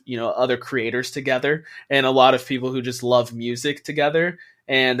bunch of, you know, other creators together, and a lot of people who just love music together,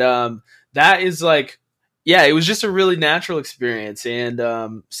 and that is like, yeah, it was just a really natural experience.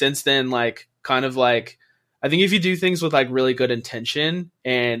 And since then, like, kind of like, I think if you do things with like really good intention,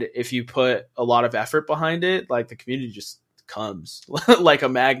 and if you put a lot of effort behind it, like the community just comes like a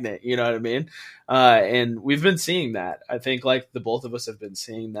magnet, you know what I mean? And we've been seeing that. I think like the both of us have been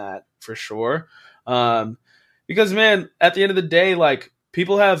seeing that for sure. Because man, at the end of the day, like,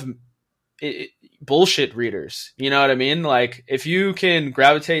 people have bullshit readers, you know what I mean? Like, if you can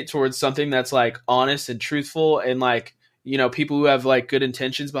gravitate towards something that's like honest and truthful, and like, you know, people who have like good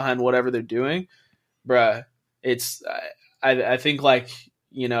intentions behind whatever they're doing, bruh, it's, I think like,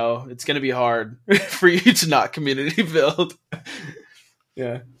 you know, it's going to be hard for you to not community build.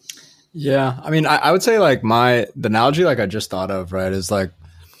 Yeah. Yeah. I mean, I would say like the analogy like I just thought of, right, is like,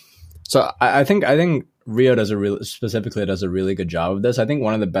 so I think Rio does a really good job of this. I think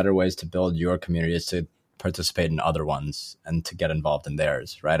one of the better ways to build your community is to participate in other ones and to get involved in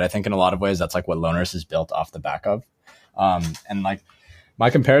theirs, right? I think in a lot of ways that's like what Loners is built off the back of. And like my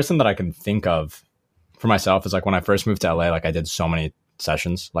comparison that I can think of for myself is like when I first moved to LA, like I did so many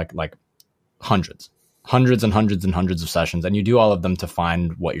sessions, like hundreds and hundreds of sessions, and you do all of them to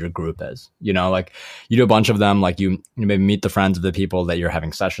find what your group is, you know, like you do a bunch of them, like you maybe meet the friends of the people that you're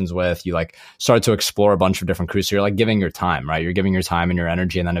having sessions with, you like start to explore a bunch of different crews. So you're like giving your time, right? You're giving your time and your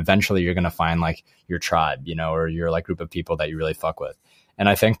energy, and then eventually you're going to find like your tribe, you know, or your like group of people that you really fuck with. And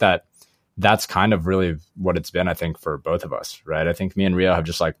I think that that's kind of really what it's been, I think, for both of us, right? I think me and Rio have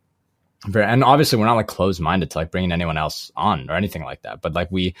just like and obviously we're not like closed-minded to like bringing anyone else on or anything like that, but like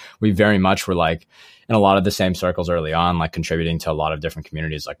we very much were like in a lot of the same circles early on, like contributing to a lot of different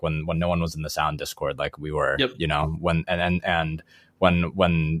communities. Like when no one was in the Sound Discord, like we were, yep. You know, when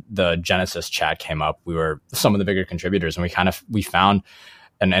the Genesis chat came up, we were some of the bigger contributors, and we found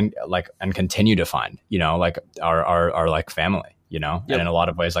and continue to find, you know, like our like family, you know. Yep. And in a lot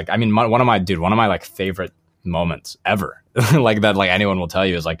of ways, like, I mean, one of my like favorite moments ever like that, like anyone will tell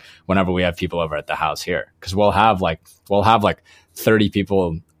you, is like whenever we have people over at the house here, because we'll have like 30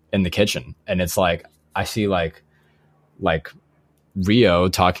 people in the kitchen, and it's like I see like Rio,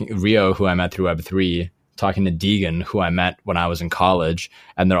 who I met through Web3, talking to Deegan, who I met when I was in college,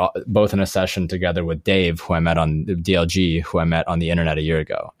 and they're all, both in a session together with Dave, who I met on DLG, who I met on the internet a year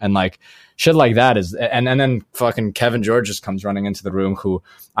ago. And like shit like that is, and then fucking Kevin George just comes running into the room, who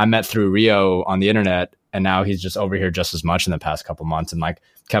I met through Rio on the internet, And now he's just over here just as much in the past couple months. And like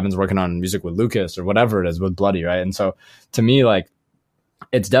Kevin's working on music with Lucas or whatever it is with Bloody, right? And so to me, like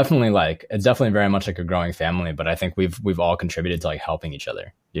it's definitely very much like a growing family, but I think we've all contributed to like helping each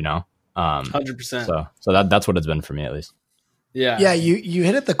other, you know? 100%. So that's what it's been for me, at least. Yeah. You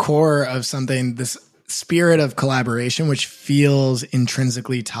hit at the core of something, this spirit of collaboration, which feels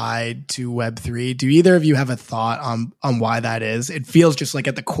intrinsically tied to Web3. Do either of you have a thought on why that is? It feels just like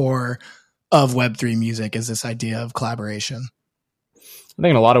at the core of Web3 music is this idea of collaboration. I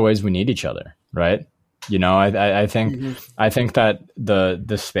think in a lot of ways we need each other, right? You know, I think I think that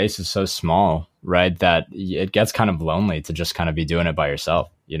the space is so small, right, that it gets kind of lonely to just kind of be doing it by yourself,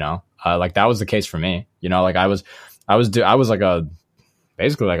 you know? Like that was the case for me, you know, like I was like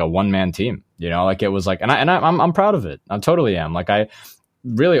basically like a one-man team, you know, like it was like, and I'm proud of it. I totally am. Like I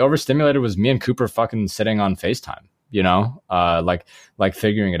really overstimulated was me and Cooper fucking sitting on FaceTime, you know, like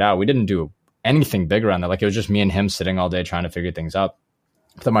figuring it out. We didn't do anything big around that. Like it was just me and him sitting all day trying to figure things out.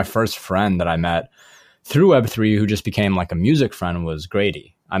 But then my first friend that I met through Web3, who just became like a music friend, was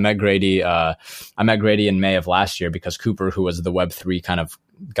Grady. I met Grady in May of last year because Cooper, who was the Web3 kind of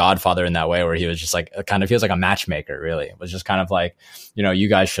godfather in that way, where he was just like he was like a matchmaker, really. It was just kind of like, you know, you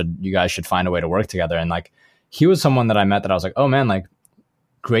guys should find a way to work together. And like he was someone that I met that I was like, oh man, like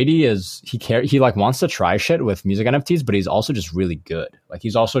Grady he like wants to try shit with music NFTs, but he's also just really good. Like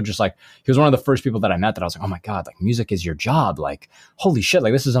he's also just like, he was one of the first people that I met that I was like, oh my God, like music is your job. Like, holy shit,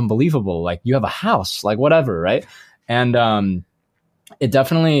 like this is unbelievable. Like you have a house, like whatever. Right. And, it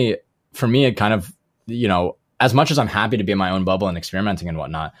definitely, for me, it kind of, you know, as much as I'm happy to be in my own bubble and experimenting and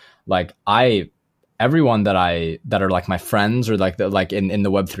whatnot, like everyone that are like my friends or like in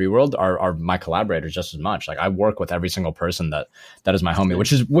the Web3 world are my collaborators just as much. Like I work with every single person that is my homie,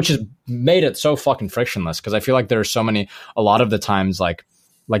 which is made it so fucking frictionless. Cause I feel like there are so many, a lot of the times like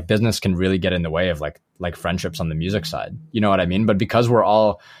business can really get in the way of like friendships on the music side. You know what I mean? But because we're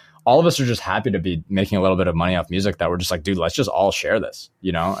all of us are just happy to be making a little bit of money off music, that we're just like, dude, let's just all share this,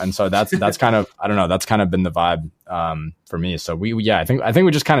 you know? And so that's kind of, I don't know, that's kind of been the vibe for me. So I think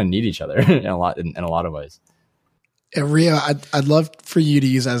we just kind of need each other in a lot of ways. Rio, I'd love for you to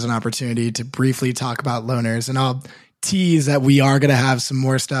use as an opportunity to briefly talk about Loners, and I'll tease that we are going to have some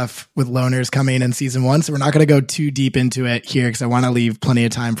more stuff with Loners coming in season 1. So we're not going to go too deep into it here because I want to leave plenty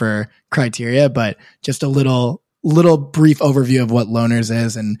of time for criteria, but just a little brief overview of what Loners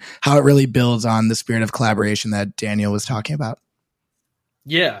is and how it really builds on the spirit of collaboration that Daniel was talking about.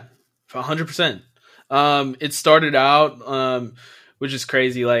 Yeah, 100%. It started out, which is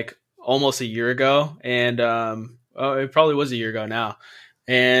crazy, like almost a year ago. And it probably was a year ago now.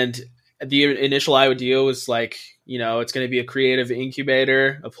 And the initial idea was like, you know, it's going to be a creative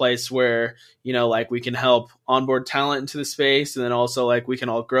incubator, a place where, you know, like we can help onboard talent into the space. And then also like we can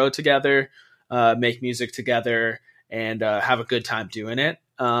all grow together, make music together, and have a good time doing it.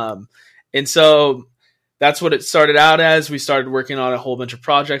 And so that's what it started out as. We started working on a whole bunch of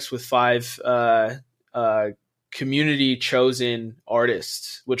projects with 5 community chosen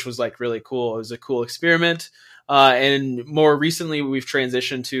artists, which was like really cool. It was a cool experiment. And more recently, we've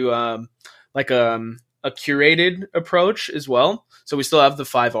transitioned to a curated approach as well. So we still have the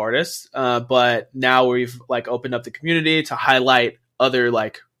 5 artists, but now we've like opened up the community to highlight other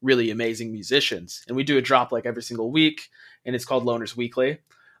like really amazing musicians. And we do a drop like every single week, and it's called Loners Weekly.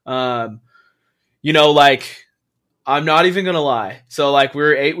 You know, like I'm not even going to lie. So like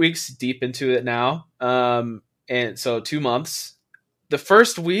we're 8 weeks deep into it now. And so 2 months. The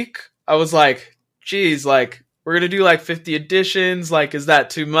first week I was like, geez, like we're going to do like 50 editions. Like, is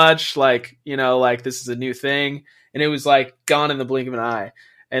that too much? Like, you know, like this is a new thing. And it was like gone in the blink of an eye.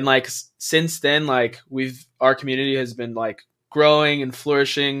 And like since then, like our community has been like growing and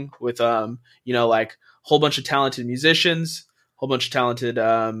flourishing with, you know, like a whole bunch of talented musicians, whole bunch of talented,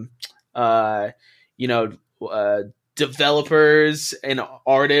 you know, developers and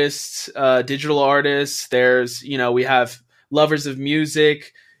artists, digital artists. There's, you know, we have lovers of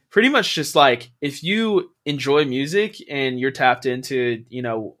music, pretty much just like, if you enjoy music and you're tapped into, you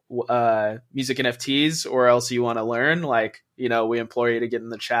know, music NFTs, or else you want to learn, like, you know, we implore you to get in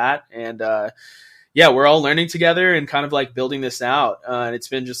the chat. And, yeah, we're all learning together and kind of like building this out. And it's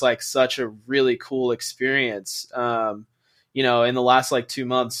been just like such a really cool experience. You know, in the last like 2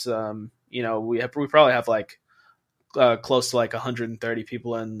 months, you know, we probably have like close to like 130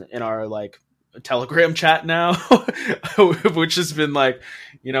 people in our like Telegram chat now, which has been like,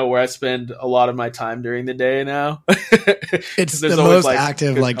 where I spend a lot of my time during the day now. It's the most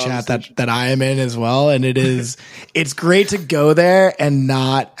active like chat that I am in as well. And it's great to go there and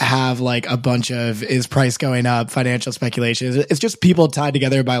not have like a bunch of is price going up, financial speculation. It's just people tied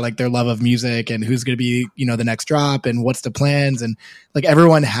together by like their love of music and who's going to be, the next drop and what's the plans. And like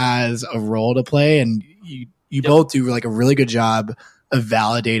everyone has a role to play, and you both do like a really good job of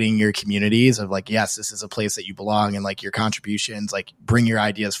validating your communities of like, yes, this is a place that you belong, and like your contributions, like bring your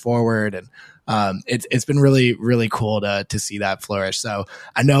ideas forward. And it's been really, really cool to see that flourish. So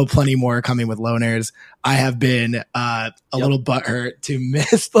I know plenty more coming with Loners. I have been a little butthurt to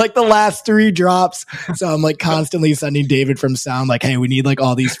miss like the last 3 drops. So I'm like constantly sending David from Sound like, hey, we need like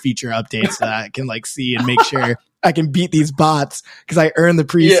all these feature updates so that I can like see and make sure I can beat these bots, because I earned the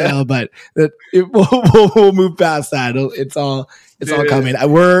pre-sale, but we'll move past that. It's all coming.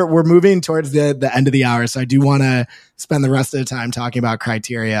 We're moving towards the end of the hour, so I do want to spend the rest of the time talking about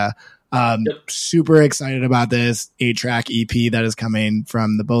Criteria. Super excited about this 8-track EP that is coming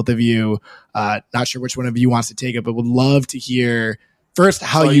from the both of you. Not sure which one of you wants to take it, but would love to hear first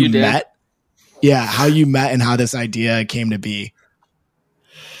how you met. Yeah, how you met and how this idea came to be.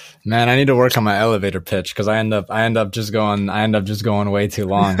 Man, I need to work on my elevator pitch, because I end up just going way too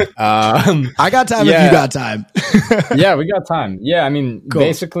long. I got time if you got time. Yeah, we got time. Yeah, I mean, cool.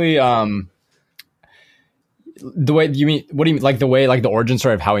 Basically, the way you mean, what do you mean? Like the way, like the origin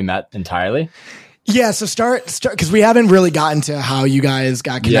story of how we met entirely? Yeah. So start, because we haven't really gotten to how you guys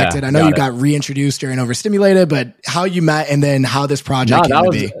got connected. I know you got reintroduced during Overstimulated, but how you met and then how this project came to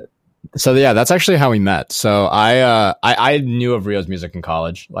be. So yeah, that's actually how we met. So I knew of Rio's music in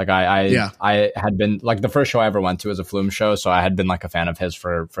college. Like I had been like, the first show I ever went to was a Flume show. So I had been like a fan of his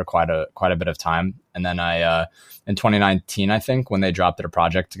for quite a bit of time. And then I, in 2019, I think, when they dropped their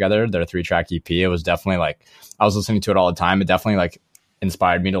project together, their 3-track EP, it was definitely like, I was listening to it all the time. It definitely like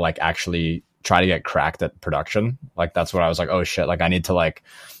inspired me to like actually try to get cracked at production. Like that's what I was like, oh shit, like I need to learn.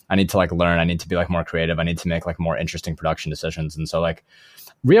 I need to be like more creative. I need to make like more interesting production decisions. And so like,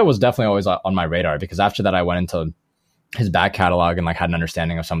 Rio was definitely always on my radar, because after that I went into his back catalog and like had an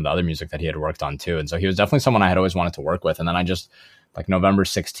understanding of some of the other music that he had worked on too. And so he was definitely someone I had always wanted to work with. And then I just like November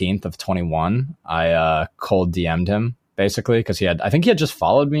 16th of 21, I cold DM'd him basically, because I think he had just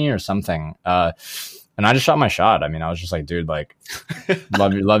followed me or something. And I just shot my shot. I mean, I was just like, dude, like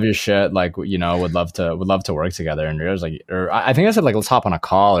love your shit. Like, would love to work together. And Rio was like, or I think I said like, let's hop on a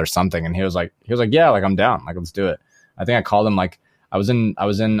call or something. And he was like, yeah, like I'm down. Like, let's do it. I think I called him like, I was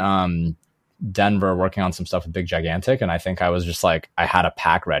in Denver working on some stuff with Big Gigantic, and I think I was just like, I had a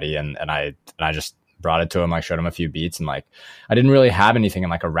pack ready, and I just brought it to him, like showed him a few beats, and like I didn't really have anything in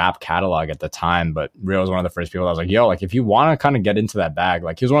like a rap catalog at the time, but Rio was one of the first people that was like, yo, like if you want to kind of get into that bag,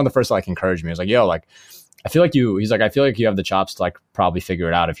 like he was one of the first to like encourage me. He was like, yo, like I feel like you have the chops to like probably figure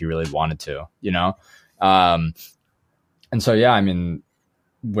it out if you really wanted to, and so yeah, I mean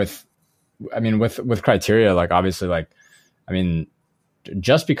with Criteria, like obviously like I mean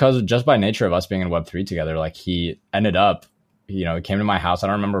just by nature of us being in Web3 together, like he ended up, he came to my house. I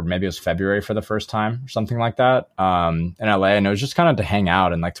don't remember, maybe it was February for the first time or something like that, in LA. And it was just kind of to hang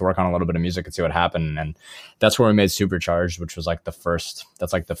out and like to work on a little bit of music and see what happened. And that's where we made Supercharged, which was like the first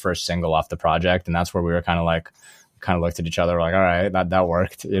single off the project. And that's where we were kind of looked at each other like, all right, that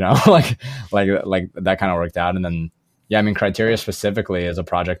worked, like that kind of worked out. And then, yeah, I mean, Criteria specifically is a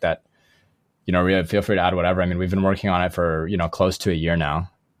project that, Ria, feel free to add whatever. I mean, we've been working on it for, close to a year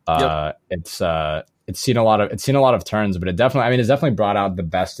now. Yep. It's seen a lot of turns, but it's definitely brought out the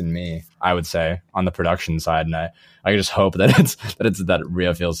best in me, I would say, on the production side. And I just hope that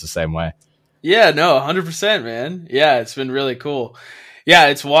Ria feels the same way. Yeah, no, 100%, man. Yeah, it's been really cool. Yeah,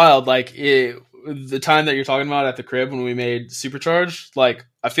 it's wild. Like the time that you're talking about at the crib when we made Supercharged, like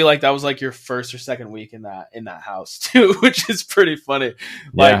I feel like that was like your first or second week in that house too, which is pretty funny.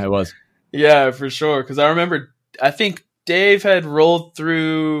 Like, yeah, it was. Yeah, for sure. Because I remember, I think Dave had rolled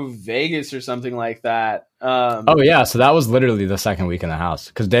through Vegas or something like that. Oh yeah, so that was literally the second week in the house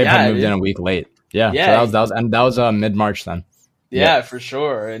because Dave had moved in a week late. Yeah, so that was mid-March then. Yeah, for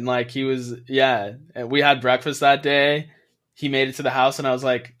sure. And like he was, and we had breakfast that day. He made it to the house, and I was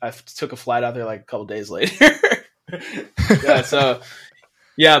like, I took a flight out there like a couple days later. Yeah, so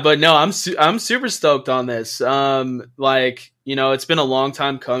yeah, but no, I'm super stoked on this. Like, it's been a long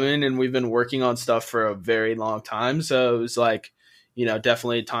time coming, and we've been working on stuff for a very long time. So it was like,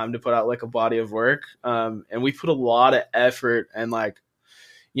 definitely time to put out like a body of work. And we put a lot of effort and like,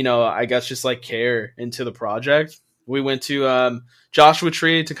 I guess just like care into the project. We went to Joshua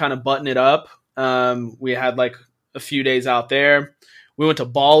Tree to kind of button it up. We had like a few days out there. We went to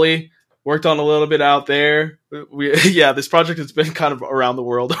Bali worked on a little bit out there. This project has been kind of around the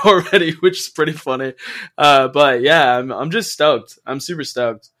world already, which is pretty funny. But yeah, I'm just stoked. I'm super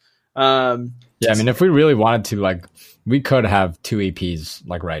stoked. I mean, if we really wanted to, like, we could have 2 EPs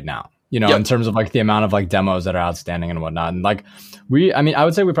like right now, in terms of like the amount of like demos that are outstanding and whatnot. And like I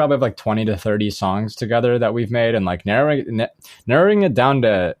would say we probably have like 20 to 30 songs together that we've made, and like narrowing it down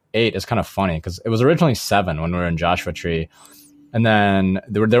to 8 is kind of funny because it was originally 7 when we were in Joshua Tree. And then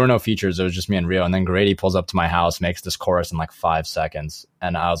there were no features. It was just me and Rio. And then Grady pulls up to my house, makes this chorus in like 5 seconds.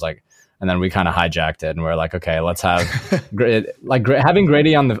 And I was like, and then we kind of hijacked it and we're like, okay, let's have having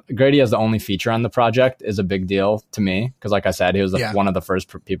Grady as the only feature on the project is a big deal to me. Cause like I said, he was one of the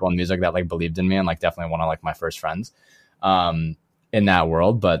first people in music that like believed in me, and like definitely one of like my first friends, in that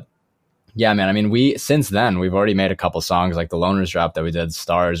world. But yeah, man, I mean, since then we've already made a couple songs, like the Loners drop that we did,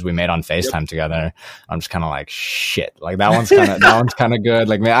 Stars, we made on FaceTime together. I'm just kind of like, shit, like that one's kind of good.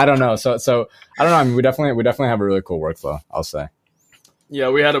 Like, man, I don't know. So I don't know. I mean, we definitely have a really cool workflow, I'll say. Yeah,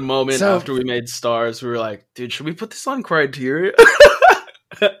 we had a moment after we made Stars. We were like, dude, should we put this on Criteria?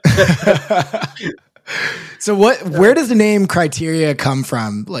 So where does the name Criteria come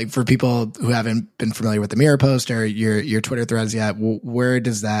from? Like, for people who haven't been familiar with the Mirror post or your Twitter threads yet,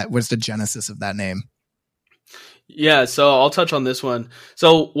 what's the genesis of that name? Yeah, so I'll touch on this one.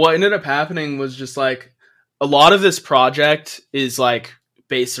 So what ended up happening was just like a lot of this project is like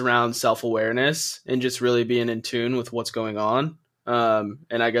based around self-awareness and just really being in tune with what's going on.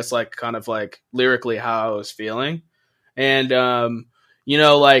 And I guess like kind of like lyrically how I was feeling. And,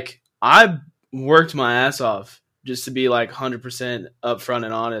 like I worked my ass off just to be like 100% upfront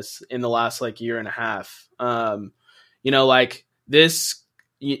and honest in the last like year and a half. Like this,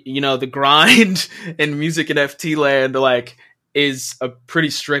 the grind in music and FT land, like, is a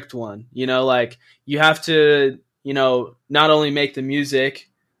pretty strict one. Like you have to, not only make the music,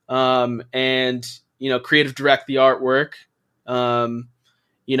 and, creative direct the artwork,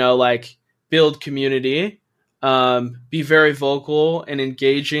 like build community, be very vocal and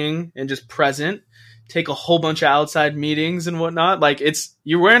engaging and just present, take a whole bunch of outside meetings and whatnot. Like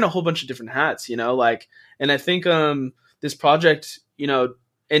you're wearing a whole bunch of different hats, like, and I think, this project,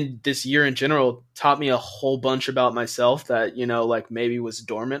 and this year in general taught me a whole bunch about myself that, like maybe was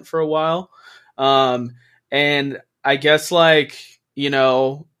dormant for a while. And I guess like, in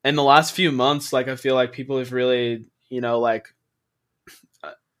the last few months, like I feel like people have really, like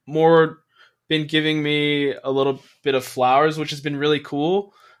more been giving me a little bit of flowers, which has been really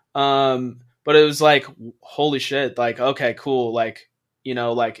cool. But it was like, holy shit, like, okay, cool. Like,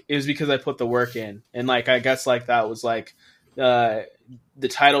 like it was because I put the work in, and like, I guess like that was like, the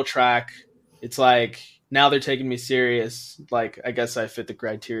title track. It's like, now they're taking me serious. Like, I guess I fit the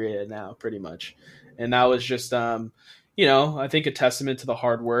criteria now pretty much. And that was just, I think a testament to the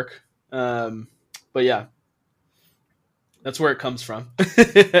hard work. But yeah, that's where it comes from.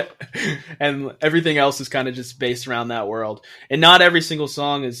 And everything else is kind of just based around that world. And not every single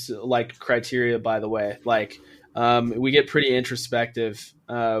song is like criteria, by the way. Like, we get pretty introspective.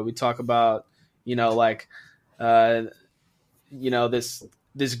 We talk about,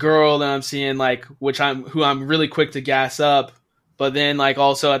 this girl that I'm seeing, like, who I'm really quick to gas up, but then like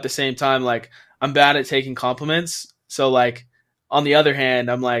also at the same time, like, I'm bad at taking compliments. So like, on the other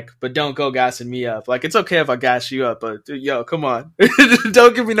hand, I'm like, but don't go gassing me up. Like, it's okay if I gas you up, but yo, come on.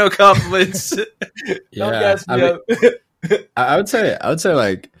 Don't give me no compliments. Don't gas me up. I would say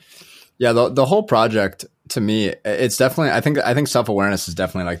like, yeah, the whole project, to me, it's definitely, I think self-awareness is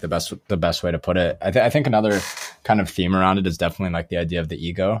definitely like the best way to put it. I think another kind of theme around it is definitely like the idea of the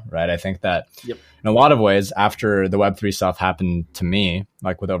ego, right? I think that in a lot of ways, after the Web3 stuff happened to me,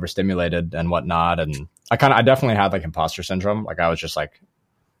 like with Overstimulated and whatnot, and I definitely had like imposter syndrome. Like I was just like,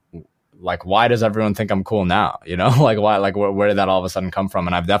 why does everyone think I'm cool now? Like why, like where did that all of a sudden come from?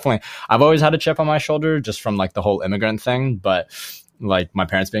 And I've always had a chip on my shoulder just from like the whole immigrant thing, but like my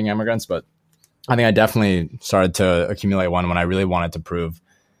parents being immigrants. But I think I definitely started to accumulate one when I really wanted to prove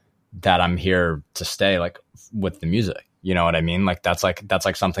that I'm here to stay, like with the music. You know what I mean? Like that's like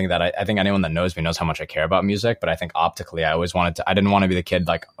something that I think anyone that knows me knows how much I care about music. But I think optically, I didn't want to be the kid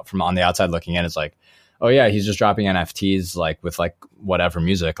like from on the outside looking in. It's like, oh yeah, he's just dropping NFTs like with like whatever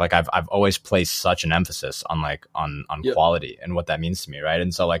music. Like I've always placed such an emphasis on like on quality and what that means to me, right?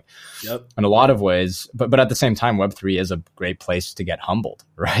 And so like in a lot of ways, but at the same time, Web3 is a great place to get humbled,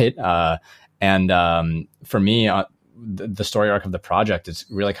 right? And for me, the story arc of the project is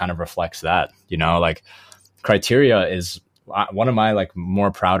really kind of reflects that, like Criteria is one of my like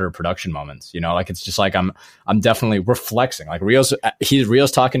more prouder production moments, you know, like it's just like I'm definitely, we're flexing. Like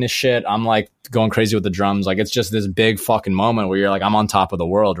Rio's talking his shit. I'm like going crazy with the drums. Like it's just this big fucking moment where you're like, I'm on top of the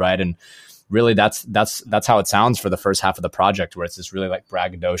world, right? And really that's how it sounds for the first half of the project, where it's this really like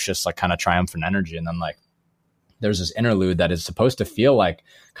braggadocious, like kind of triumphant energy. And then like there's this interlude that is supposed to feel like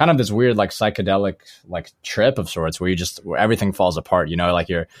kind of this weird, like psychedelic, like trip of sorts, where where everything falls apart, you know, like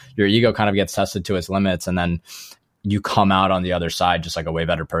your ego kind of gets tested to its limits, and then you come out on the other side just like a way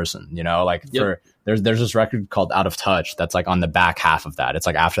better person, you know, like there's this record called Out of Touch that's like on the back half of that. It's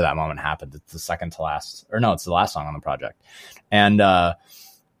like after that moment happened, it's the second to last, or no, it's the last song on the project. And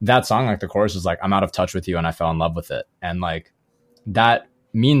that song, like the chorus is like, I'm out of touch with you and I fell in love with it. And like that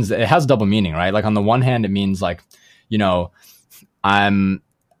means, it has double meaning, right? Like on the one hand, it means like, you know, I'm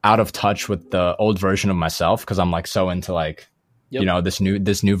out of touch with the old version of myself because I'm like so into like, you know, this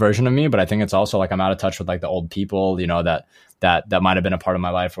new version of me. But I think it's also like I'm out of touch with like the old people, you know, that might have been a part of my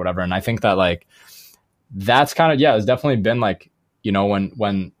life or whatever. And I think that like that's kind of, it's definitely been like, you know,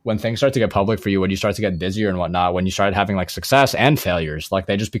 when things start to get public for you, when you start to get busier and whatnot, when you start having like success and failures, like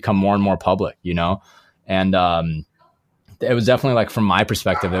they just become more and more public, you know. And it was definitely like, from my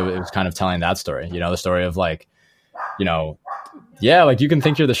perspective, it was kind of telling that story, you know, the story of like, you know, like you can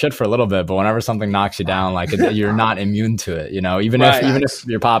think you're the shit for a little bit, but whenever something knocks you down, like you're not immune to it, you know, even if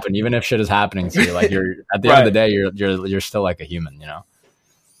you're popping, even if shit is happening to you, like you're at the end of the day, you're still like a human, you know?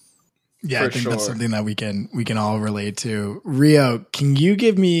 Yeah, I think that's something that we can all relate to. Rio, can you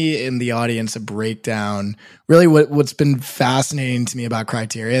give me in the audience a breakdown? Really what's been fascinating to me about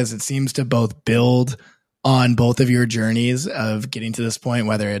Criteria is it seems to both build on both of your journeys of getting to this point,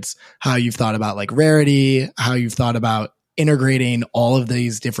 whether it's how you've thought about like Rarity, how you've thought about integrating all of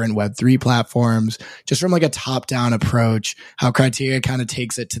these different Web3 platforms, just from like a top-down approach, how Criteria kind of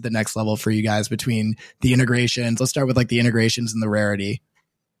takes it to the next level for you guys between the integrations. Let's start with like the integrations and the Rarity.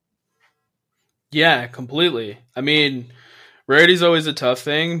 Yeah, completely. I mean, Rarity is always a tough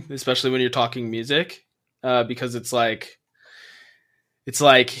thing, especially when you're talking music, because it's like,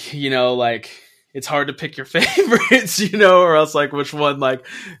 you know, like it's hard to pick your favorites, you know, or else like which one like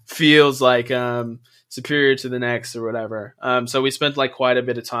feels like superior to the next or whatever. So we spent like quite a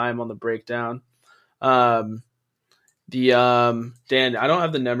bit of time on the breakdown. Dan, I don't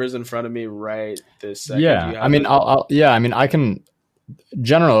have the numbers in front of me right this second. Yeah, I mean, I can.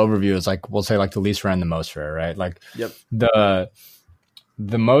 General overview is like, we'll say like the least rare and the most rare, right? Like the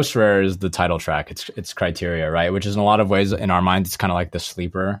most rare is the title track. It's Criteria, right? Which is in a lot of ways in our minds, it's kind of like the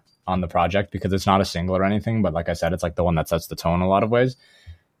sleeper on the project because it's not a single or anything. But like I said, it's like the one that sets the tone in a lot of ways.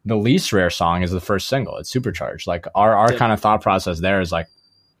 The least rare song is the first single. It's Supercharged. Like our kind of thought process there is like,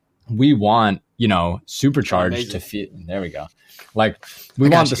 we want, you know, Supercharged to feel, there we go. Like we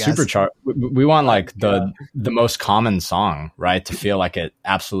want the Supercharged. We want like the most common song, right? To feel like it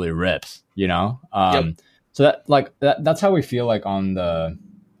absolutely rips, you know? So that like, that's how we feel like on the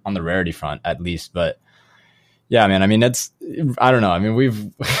Rarity front, at least. But yeah, man, I mean, I don't know. I mean,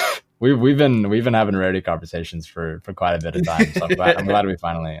 we've been having Rarity conversations for quite a bit of time. So I'm glad we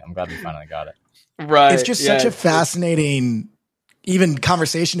finally got it. Right. It's just such a fascinating even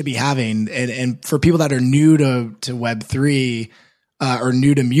conversation to be having. And for people that are new to Web3 or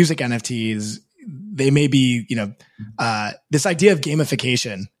new to music NFTs, they may be, you know, this idea of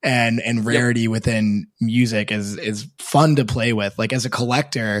gamification and rarity within music is fun to play with. Like as a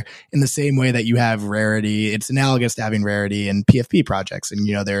collector, in the same way that you have rarity, it's analogous to having rarity in PFP projects. And,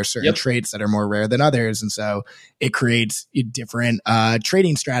 you know, there are certain traits that are more rare than others. And so it creates different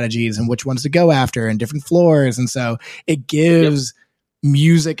trading strategies and which ones to go after and different floors. And so it gives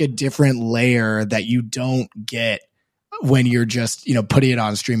music a different layer that you don't get when you're just, you know, putting it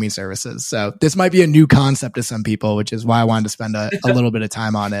on streaming services. So this might be a new concept to some people, which is why I wanted to spend a little bit of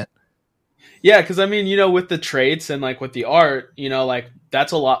time on it. Yeah, because I mean, you know, with the traits and like with the art, you know, like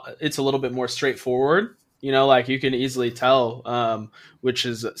it's a little bit more straightforward, you know, like you can easily tell, which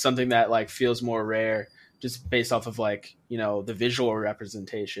is something that like feels more rare just based off of like, you know, the visual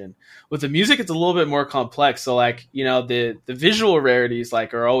representation. With the music, it's a little bit more complex. So like, you know, the visual rarities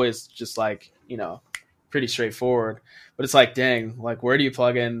like are always just like, you know, pretty straightforward. But it's like, dang, like where do you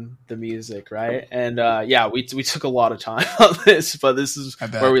plug in the music, right? And we took a lot of time on this, but this is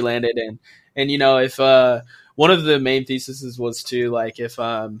where we landed in. And you know, if one of the main theses was to like if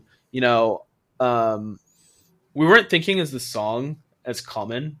you know, we weren't thinking as the song as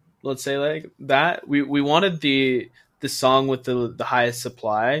common, let's say like that. We wanted the song with the highest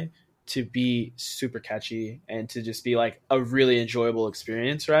supply to be super catchy and to just be like a really enjoyable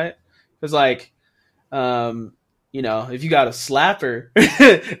experience, right? Because like you know, if you got a slapper,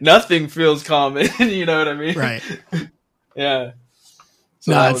 nothing feels common. You know what I mean? Right. Yeah.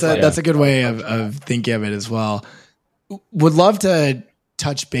 So that's a good way of thinking of it as well. Would love to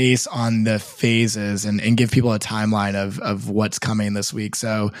touch base on the phases and give people a timeline of what's coming this week.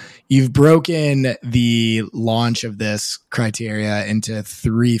 So you've broken the launch of this criteria into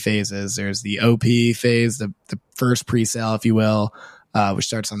 3 phases. There's the OP phase, the first pre-sale, if you will, which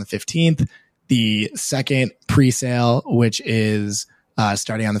starts on the 15th. The second pre-sale, which is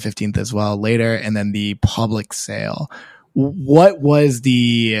starting on the 15th as well later, and then the public sale. What was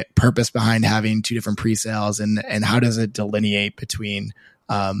the purpose behind having 2 different pre-sales, and how does it delineate between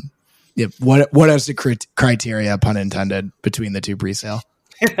what is the criteria, pun intended, between the 2 pre-sale?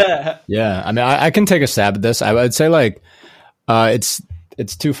 Yeah, I mean, I can take a stab at this. I would say like it's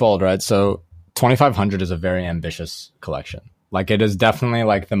twofold, right? So 2500 is a very ambitious collection. Like it is definitely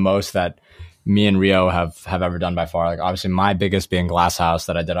like the most that me and Rio have ever done by far. Like obviously my biggest being Glasshouse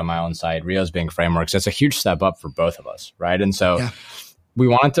that I did on my own site, Rio's being Frameworks. It's a huge step up for both of us, right? And so we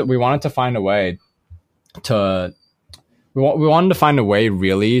wanted to find a way to we wanted to find a way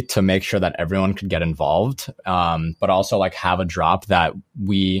really to make sure that everyone could get involved, but also like have a drop that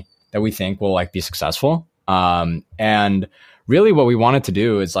we think will like be successful. And really what we wanted to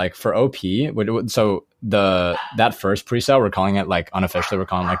do is like for OP, so that first pre-sale, we're calling it like unofficially, we're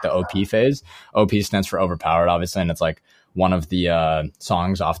calling it like the OP phase. OP stands for overpowered, obviously, and it's like one of the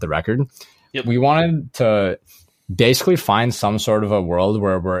songs off the record. Yep. We wanted to basically find some sort of a world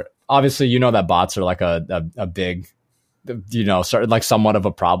where we're obviously, that bots are like a big, sort of like somewhat of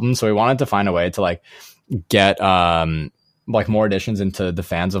a problem. So we wanted to find a way to like get like more additions into the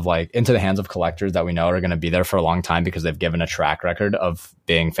hands of collectors that we know are going to be there for a long time because they've given a track record of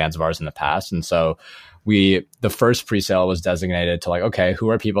being fans of ours in the past. And so the first presale was designated to like, okay, who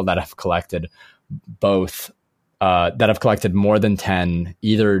are people that have collected both, that have collected more than 10,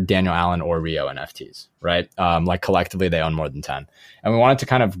 either Daniel Allen or Rio NFTs, right? Like collectively they own more than 10. And we wanted to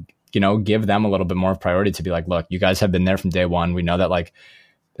kind of, give them a little bit more priority to be like, look, you guys have been there from day one. We know that like,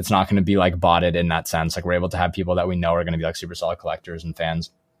 it's not going to be like botted in that sense. Like we're able to have people that we know are going to be like super solid collectors and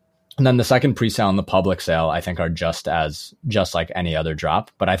fans. And then the second pre-sale and the public sale, I think are just like any other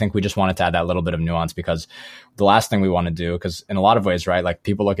drop. But I think we just wanted to add that little bit of nuance because the last thing we want to do, because in a lot of ways, right, like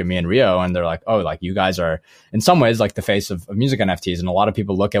people look at me and Rio and they're like, oh, like you guys are in some ways like the face of music NFTs. And a lot of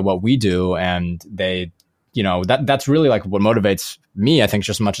people look at what we do and they, that's really like what motivates me, I think,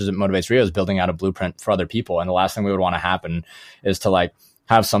 just as much as it motivates Rio, is building out a blueprint for other people. And the last thing we would want to happen is to like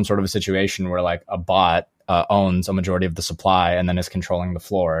have some sort of a situation where like a bot owns a majority of the supply and then is controlling the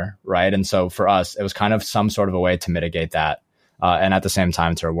floor, right? And so for us, it was kind of some sort of a way to mitigate that, and at the same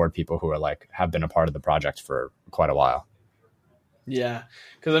time to reward people who are like have been a part of the project for quite a while. Yeah,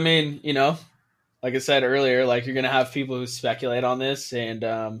 because I mean, like I said earlier, like you're gonna have people who speculate on this,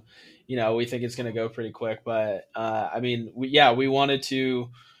 and we think it's gonna go pretty quick. But I mean, we wanted to,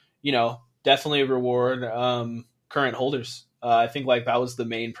 definitely reward current holders. I think like that was the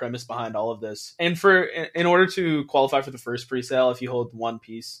main premise behind all of this. And in order to qualify for the first pre-sale, if you hold one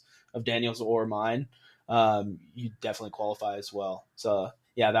piece of Daniel's or mine, you definitely qualify as well. So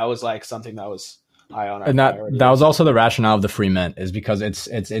yeah, that was like something that was high on our priority. That was also the rationale of the free mint, is because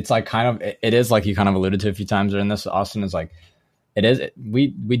it's like kind of, it is like you kind of alluded to a few times during this, Austin, is like, we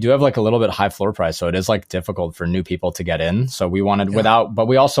do have like a little bit high floor price. So it is like difficult for new people to get in. So we wanted but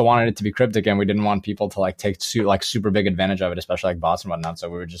we also wanted it to be cryptic, and we didn't want people to like take like super big advantage of it, especially like bots and whatnot. So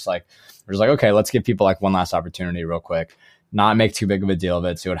we were just like, okay, let's give people like one last opportunity real quick, not make too big of a deal of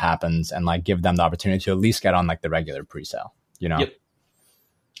it, see what happens, and like give them the opportunity to at least get on like the regular pre-sale, Yep.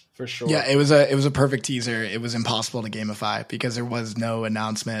 For sure. Yeah, it was a perfect teaser. It was impossible to gamify because there was no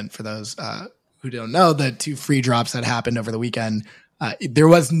announcement for those who don't know, the 2 free drops that happened over the weekend. There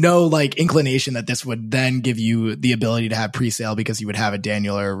was no like inclination that this would then give you the ability to have pre-sale because you would have a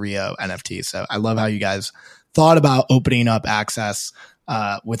Daniel or a Rio NFT. So I love how you guys thought about opening up access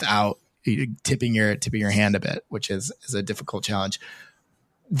without tipping your hand a bit, which is a difficult challenge.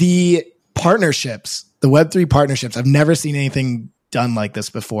 The partnerships, the Web3 partnerships, I've never seen anything done like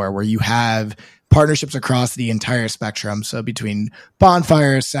this before, where you have partnerships across the entire spectrum. So between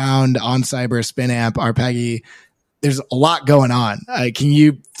Bonfire, Sound, OnCyber, Spinamp, Arpeggi, there's a lot going on. Can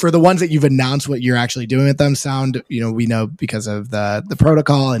you, for the ones that you've announced what you're actually doing with them, Sound, we know because of the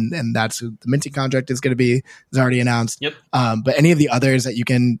protocol and that's who the minting contract is going to be, is already announced. Yep. But any of the others that you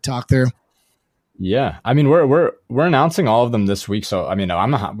can talk through? Yeah, I mean we're announcing all of them this week, so I mean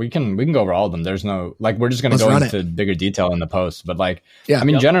we can go over all of them. There's no like we're just going to go into bigger detail in the post, but like I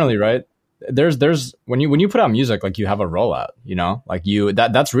mean generally, right? there's when you put out music, like you have a rollout, you know, like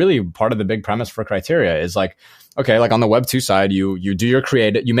that's really part of the big premise for Criteria is like, okay, like on the Web2 side, you do your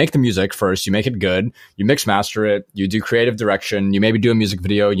creative, you make the music first, you make it good, you mix master it, you do creative direction, you maybe do a music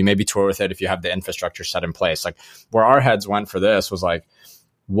video, you maybe tour with it if you have the infrastructure set in place. Like where our heads went for this was like,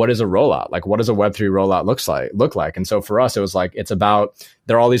 what is a rollout? Like, what does a Web3 rollout look like? And so for us, it was like, it's about,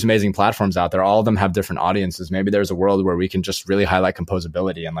 there are all these amazing platforms out there. All of them have different audiences. Maybe there's a world where we can just really highlight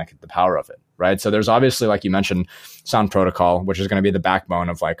composability and like the power of it, right? So there's obviously, like you mentioned, Sound Protocol, which is going to be the backbone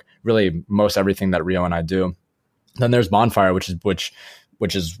of like really most everything that Rio and I do. Then there's Bonfire, which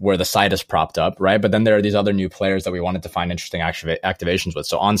is where the site is propped up, right? But then there are these other new players that we wanted to find interesting activations with.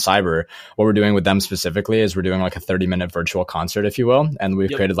 So on Cyber, what we're doing with them specifically is we're doing like a 30-minute virtual concert, if you will. And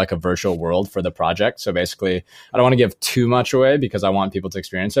we've created like a virtual world for the project. So basically, I don't want to give too much away because I want people to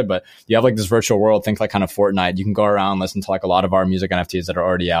experience it, but you have like this virtual world, think like kind of Fortnite. You can go around, listen to like a lot of our music NFTs that are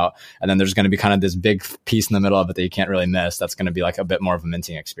already out. And then there's going to be kind of this big piece in the middle of it that you can't really miss. That's going to be like a bit more of a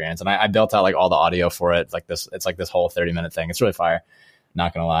minting experience. And I built out like all the audio for it. Like this, it's like this whole 30-minute thing. It's really fire.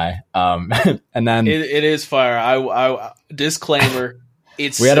 Not gonna lie. And then it is fire. I Disclaimer.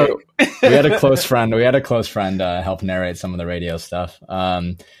 We had a close friend. Help narrate some of the radio stuff.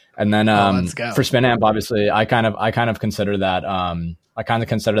 And then for Spinamp, obviously, I kind of consider that. I kind of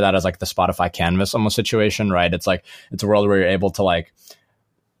consider that as like the Spotify Canvas almost situation, right? It's like it's a world where you're able to like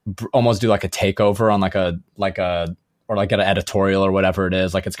almost do like a takeover on like an editorial or whatever it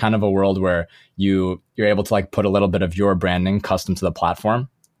is. Like it's kind of a world where you're able to like put a little bit of your branding custom to the platform,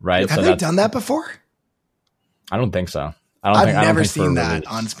 right? Have they done that before? I don't think so. I've never seen that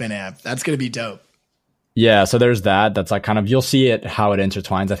on Spinamp. That's going to be dope. Yeah. So there's that. That's like kind of, you'll see it, how it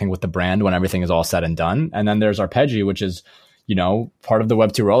intertwines, I think, with the brand when everything is all said and done. And then there's Arpeggi, which is, you know, part of the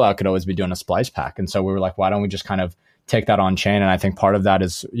Web2 rollout could always be doing a splice pack. And so we were like, why don't we just kind of take that on chain? And I think part of that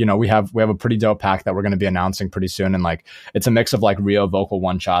is, you know, we have a pretty dope pack that we're going to be announcing pretty soon. And like, it's a mix of like Rio vocal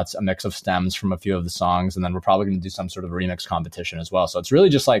one shots, a mix of stems from a few of the songs. And then we're probably going to do some sort of remix competition as well. So it's really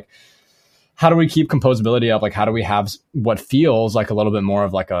just like, how do we keep composability up? Like, how do we have what feels like a little bit more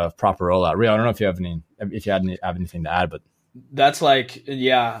of like a proper rollout? Rio, I don't know if you have anything to add, but that's like,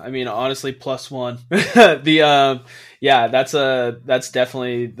 yeah, I mean, honestly, +1. That's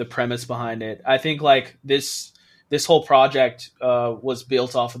definitely the premise behind it. I think like this whole project was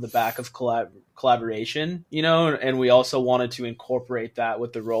built off of the back of collaboration, you know, and we also wanted to incorporate that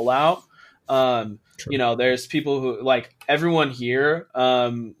with the rollout. You know, there's people who like everyone here,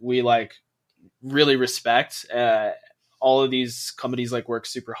 we like really respect. All of these companies like work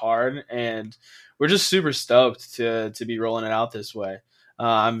super hard, and we're just super stoked to be rolling it out this way.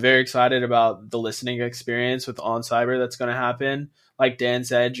 I'm very excited about the listening experience with On Cyber that's going to happen. Like Dan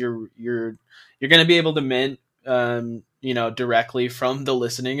said, you're going to be able to mint, you know, directly from the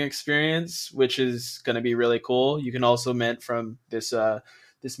listening experience, which is going to be really cool. You can also mint from this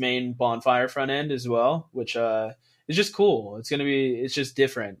main Bonfire front end as well, which is just cool. It's just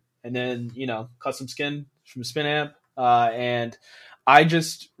different. And then, you know, custom skin from Spinamp, and I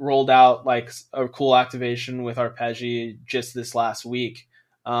just rolled out like a cool activation with Arpeggi just this last week.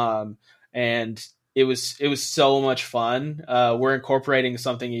 And it was so much fun. We're incorporating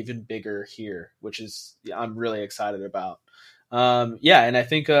something even bigger here, which is, I'm really excited about. And I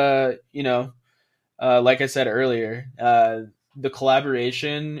think, you know, like I said earlier, the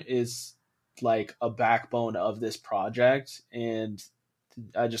collaboration is like a backbone of this project. And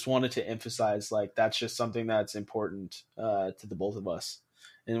I just wanted to emphasize, like, that's just something that's important to the both of us.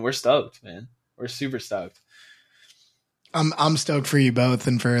 And we're stoked, man. We're super stoked. I'm stoked for you both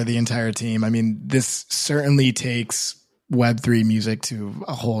and for the entire team. I mean, this certainly takes Web3 music to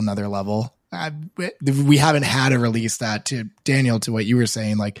a whole nother level. We haven't had a release that, to Daniel, to what you were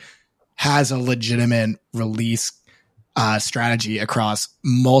saying, like, has a legitimate release strategy across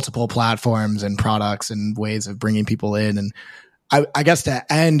multiple platforms and products and ways of bringing people in. And I guess to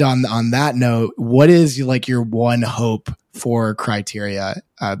end on that note, what is like your one hope for Criteria?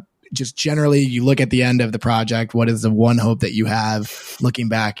 Just generally, you look at the end of the project, what is the one hope that you have looking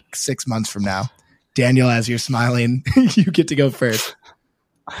back 6 months from now? Daniel, as you're smiling, you get to go first.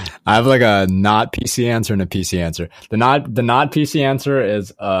 I have like a not PC answer and a PC answer. The not PC answer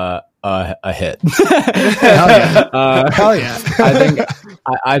is a hit. Hell yeah! Hell yeah!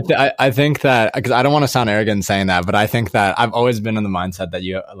 I think that, because I don't want to sound arrogant in saying that, but I think that I've always been in the mindset that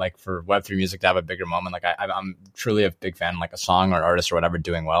you like for Web3 music to have a bigger moment. Like I'm truly a big fan, like a song or an artist or whatever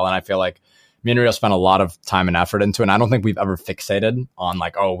doing well, and I feel like me and Rio spent a lot of time and effort into it. And I don't think we've ever fixated on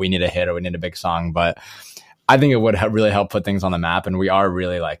like, oh, we need a hit or we need a big song, but I think it would really help put things on the map. And we are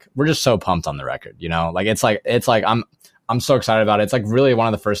really like, we're just so pumped on the record, you know, like it's like I'm I'm so excited about it. It's like really one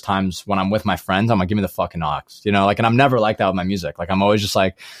of the first times when I'm with my friends, I'm like, give me the fucking aux, you know, like, and I'm never like that with my music. Like, I'm always just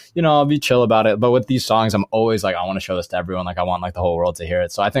like, you know, I'll be chill about it. But with these songs, I'm always like, I want to show this to everyone. Like, I want like the whole world to hear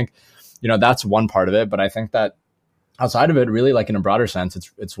it. So I think, you know, that's one part of it. But I think that outside of it, really, like in a broader sense,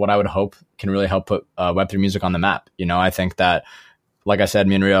 it's what I would hope can really help put Web3 music on the map. You know, I think that, like I said,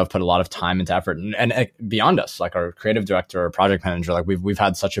 me and Rio have put a lot of time into effort, and beyond us, like our creative director or project manager, like we've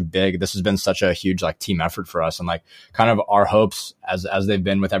had this has been such a huge like team effort for us. And like kind of our hopes as they've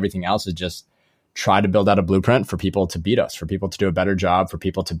been with everything else is just try to build out a blueprint for people to beat us, for people to do a better job, for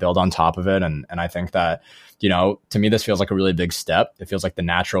people to build on top of it. And I think that, you know, to me, this feels like a really big step. It feels like the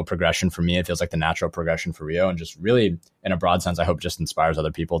natural progression for me. It feels like the natural progression for Rio, and just really in a broad sense, I hope just inspires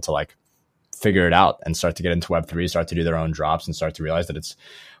other people to like figure it out and start to get into Web3, start to do their own drops, and start to realize that it's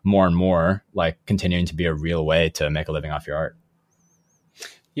more and more like continuing to be a real way to make a living off your art.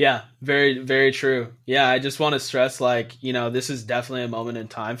 Yeah, very, very true. Yeah, I just want to stress, like, you know, this is definitely a moment in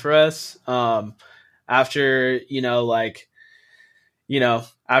time for us. After, you know, like, you know,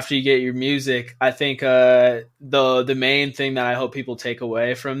 after you get your music, I think the main thing that I hope people take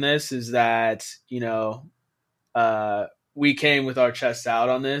away from this is that, you know, we came with our chests out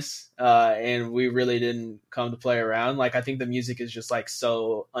on this, and we really didn't come to play around. Like, I think the music is just like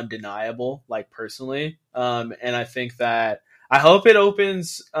so undeniable, like personally. And I think that I hope it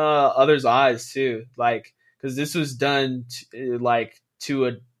opens others' eyes too, like, because this was done to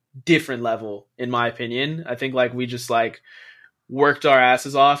a different level, in my opinion. I think like we just like worked our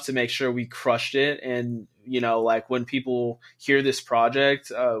asses off to make sure we crushed it. And, you know, like when people hear this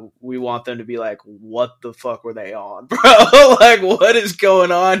project, we want them to be like, what the fuck were they on, bro? Like, what is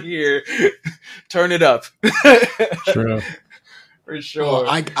going on here? Turn it up. True. For sure. Well,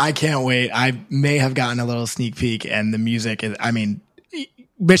 I can't wait. I may have gotten a little sneak peek, and the music is, I mean,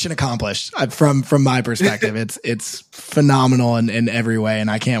 mission accomplished from my perspective. It's phenomenal in every way, and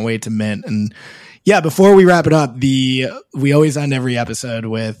I can't wait to mint. And yeah, before we wrap it up, we always end every episode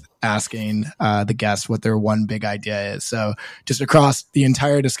with asking the guest what their one big idea is. So just across the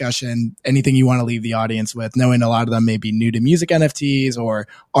entire discussion, anything you want to leave the audience with, knowing a lot of them may be new to music NFTs or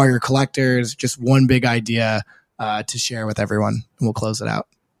are your collectors, just one big idea to share with everyone, and we'll close it out.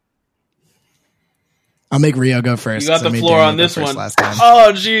 I'll make Rio go first. You got the floor on this one.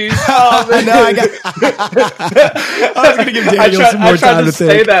 Oh, geez. Oh, man. No, I was going to give Daniel some more time to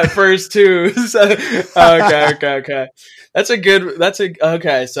think. Say that first too. So, okay.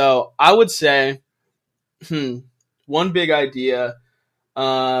 Okay. So I would say, one big idea.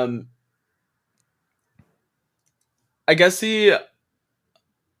 I guess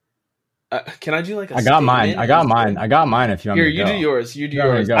can I do like I got mine. If you want Here, me to you go. do yours. You do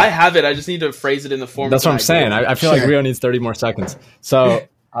yours. I have it. I just need to phrase it in the form. That's what I'm saying. I feel like Rio needs 30 more seconds. So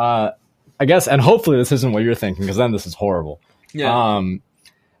I guess, and hopefully this isn't what you're thinking, because then this is horrible. Yeah.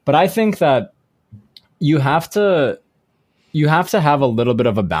 But I think that you have to have a little bit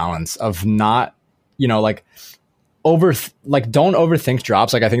of a balance of not, you know, like don't overthink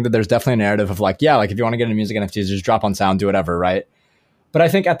drops. Like, I think that there's definitely a narrative of like, yeah, like if you want to get into music NFTs, just drop on Sound, do whatever, right? But I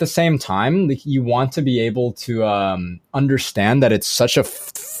think at the same time, you want to be able to understand that it's such a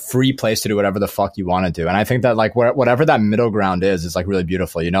free place to do whatever the fuck you want to do. And I think that like whatever that middle ground is like really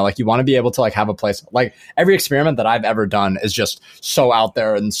beautiful. You know, like you want to be able to like have a place, like every experiment that I've ever done is just so out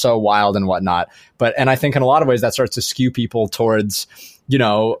there and so wild and whatnot. And I think in a lot of ways that starts to skew people towards, you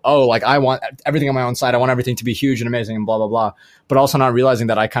know, oh, like I want everything on my own side. I want everything to be huge and amazing and blah, blah, blah. But also not realizing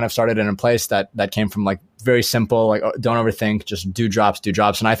that I kind of started in a place that came from like very simple, like don't overthink, just do drops.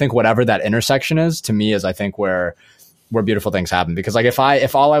 And I think whatever that intersection is, to me, is I think where beautiful things happen. Because like if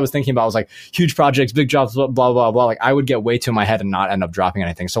all I was thinking about was like huge projects, big jobs, blah, blah, blah, blah, like I would get way too in my head and not end up dropping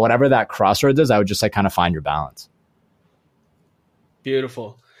anything. So whatever that crossroads is, I would just like kind of find your balance.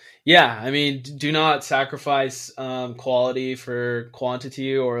 Beautiful. Yeah, I mean, do not sacrifice quality for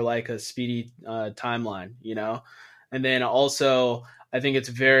quantity or like a speedy timeline, you know? And then also, I think it's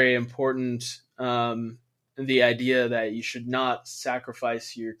very important, the idea that you should not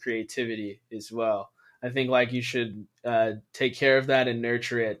sacrifice your creativity as well. I think like you should take care of that and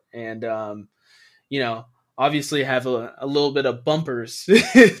nurture it. And, you know, obviously have a little bit of bumpers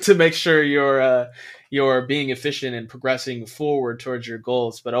to make sure you're being efficient and progressing forward towards your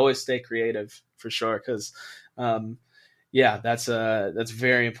goals, but always stay creative for sure. Cause that's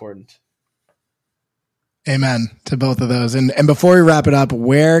very important. Amen to both of those. And before we wrap it up,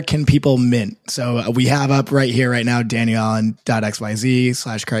 where can people mint? So we have up right here, right now,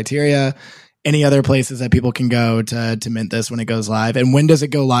 daniellallen.xyz/criteria. Any other places that people can go to mint this when it goes live? And when does it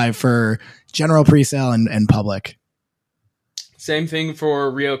go live for general presale and public? Same thing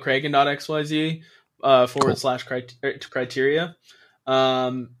for riocragen.xyz. /criteria.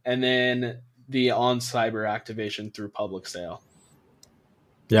 And then the on cyber activation through public sale.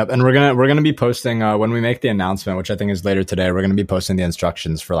 Yep, and we're gonna be posting when we make the announcement, which I think is later today. We're gonna be posting the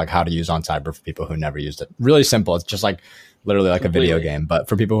instructions for like how to use on cyber for people who never used it. Really simple. It's just like literally like a video game. But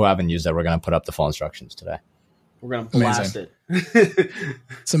for people who haven't used it, we're gonna put up the full instructions today. We're gonna blast it.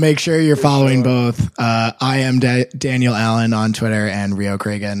 So make sure you're following both. I am Daniel Allen on Twitter and Rio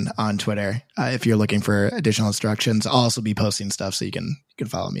Cragen on Twitter. If you're looking for additional instructions, I'll also be posting stuff so you can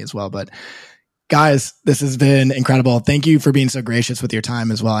follow me as well. But guys, this has been incredible. Thank you for being so gracious with your time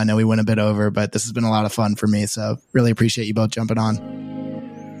as well. I know we went a bit over, but this has been a lot of fun for me. So really appreciate you both jumping on.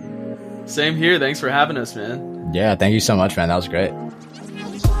 Same here. Thanks for having us, man. Yeah, thank you so much, man. That was great.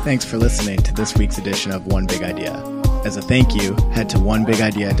 Thanks for listening to this week's edition of One Big Idea. As a thank you, head to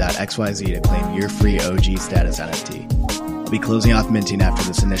onebigidea.xyz to claim your free OG status NFT. I'll be closing off minting after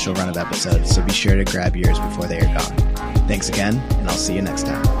this initial run of episodes, so be sure to grab yours before they are gone. Thanks again, and I'll see you next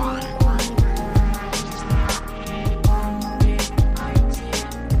time.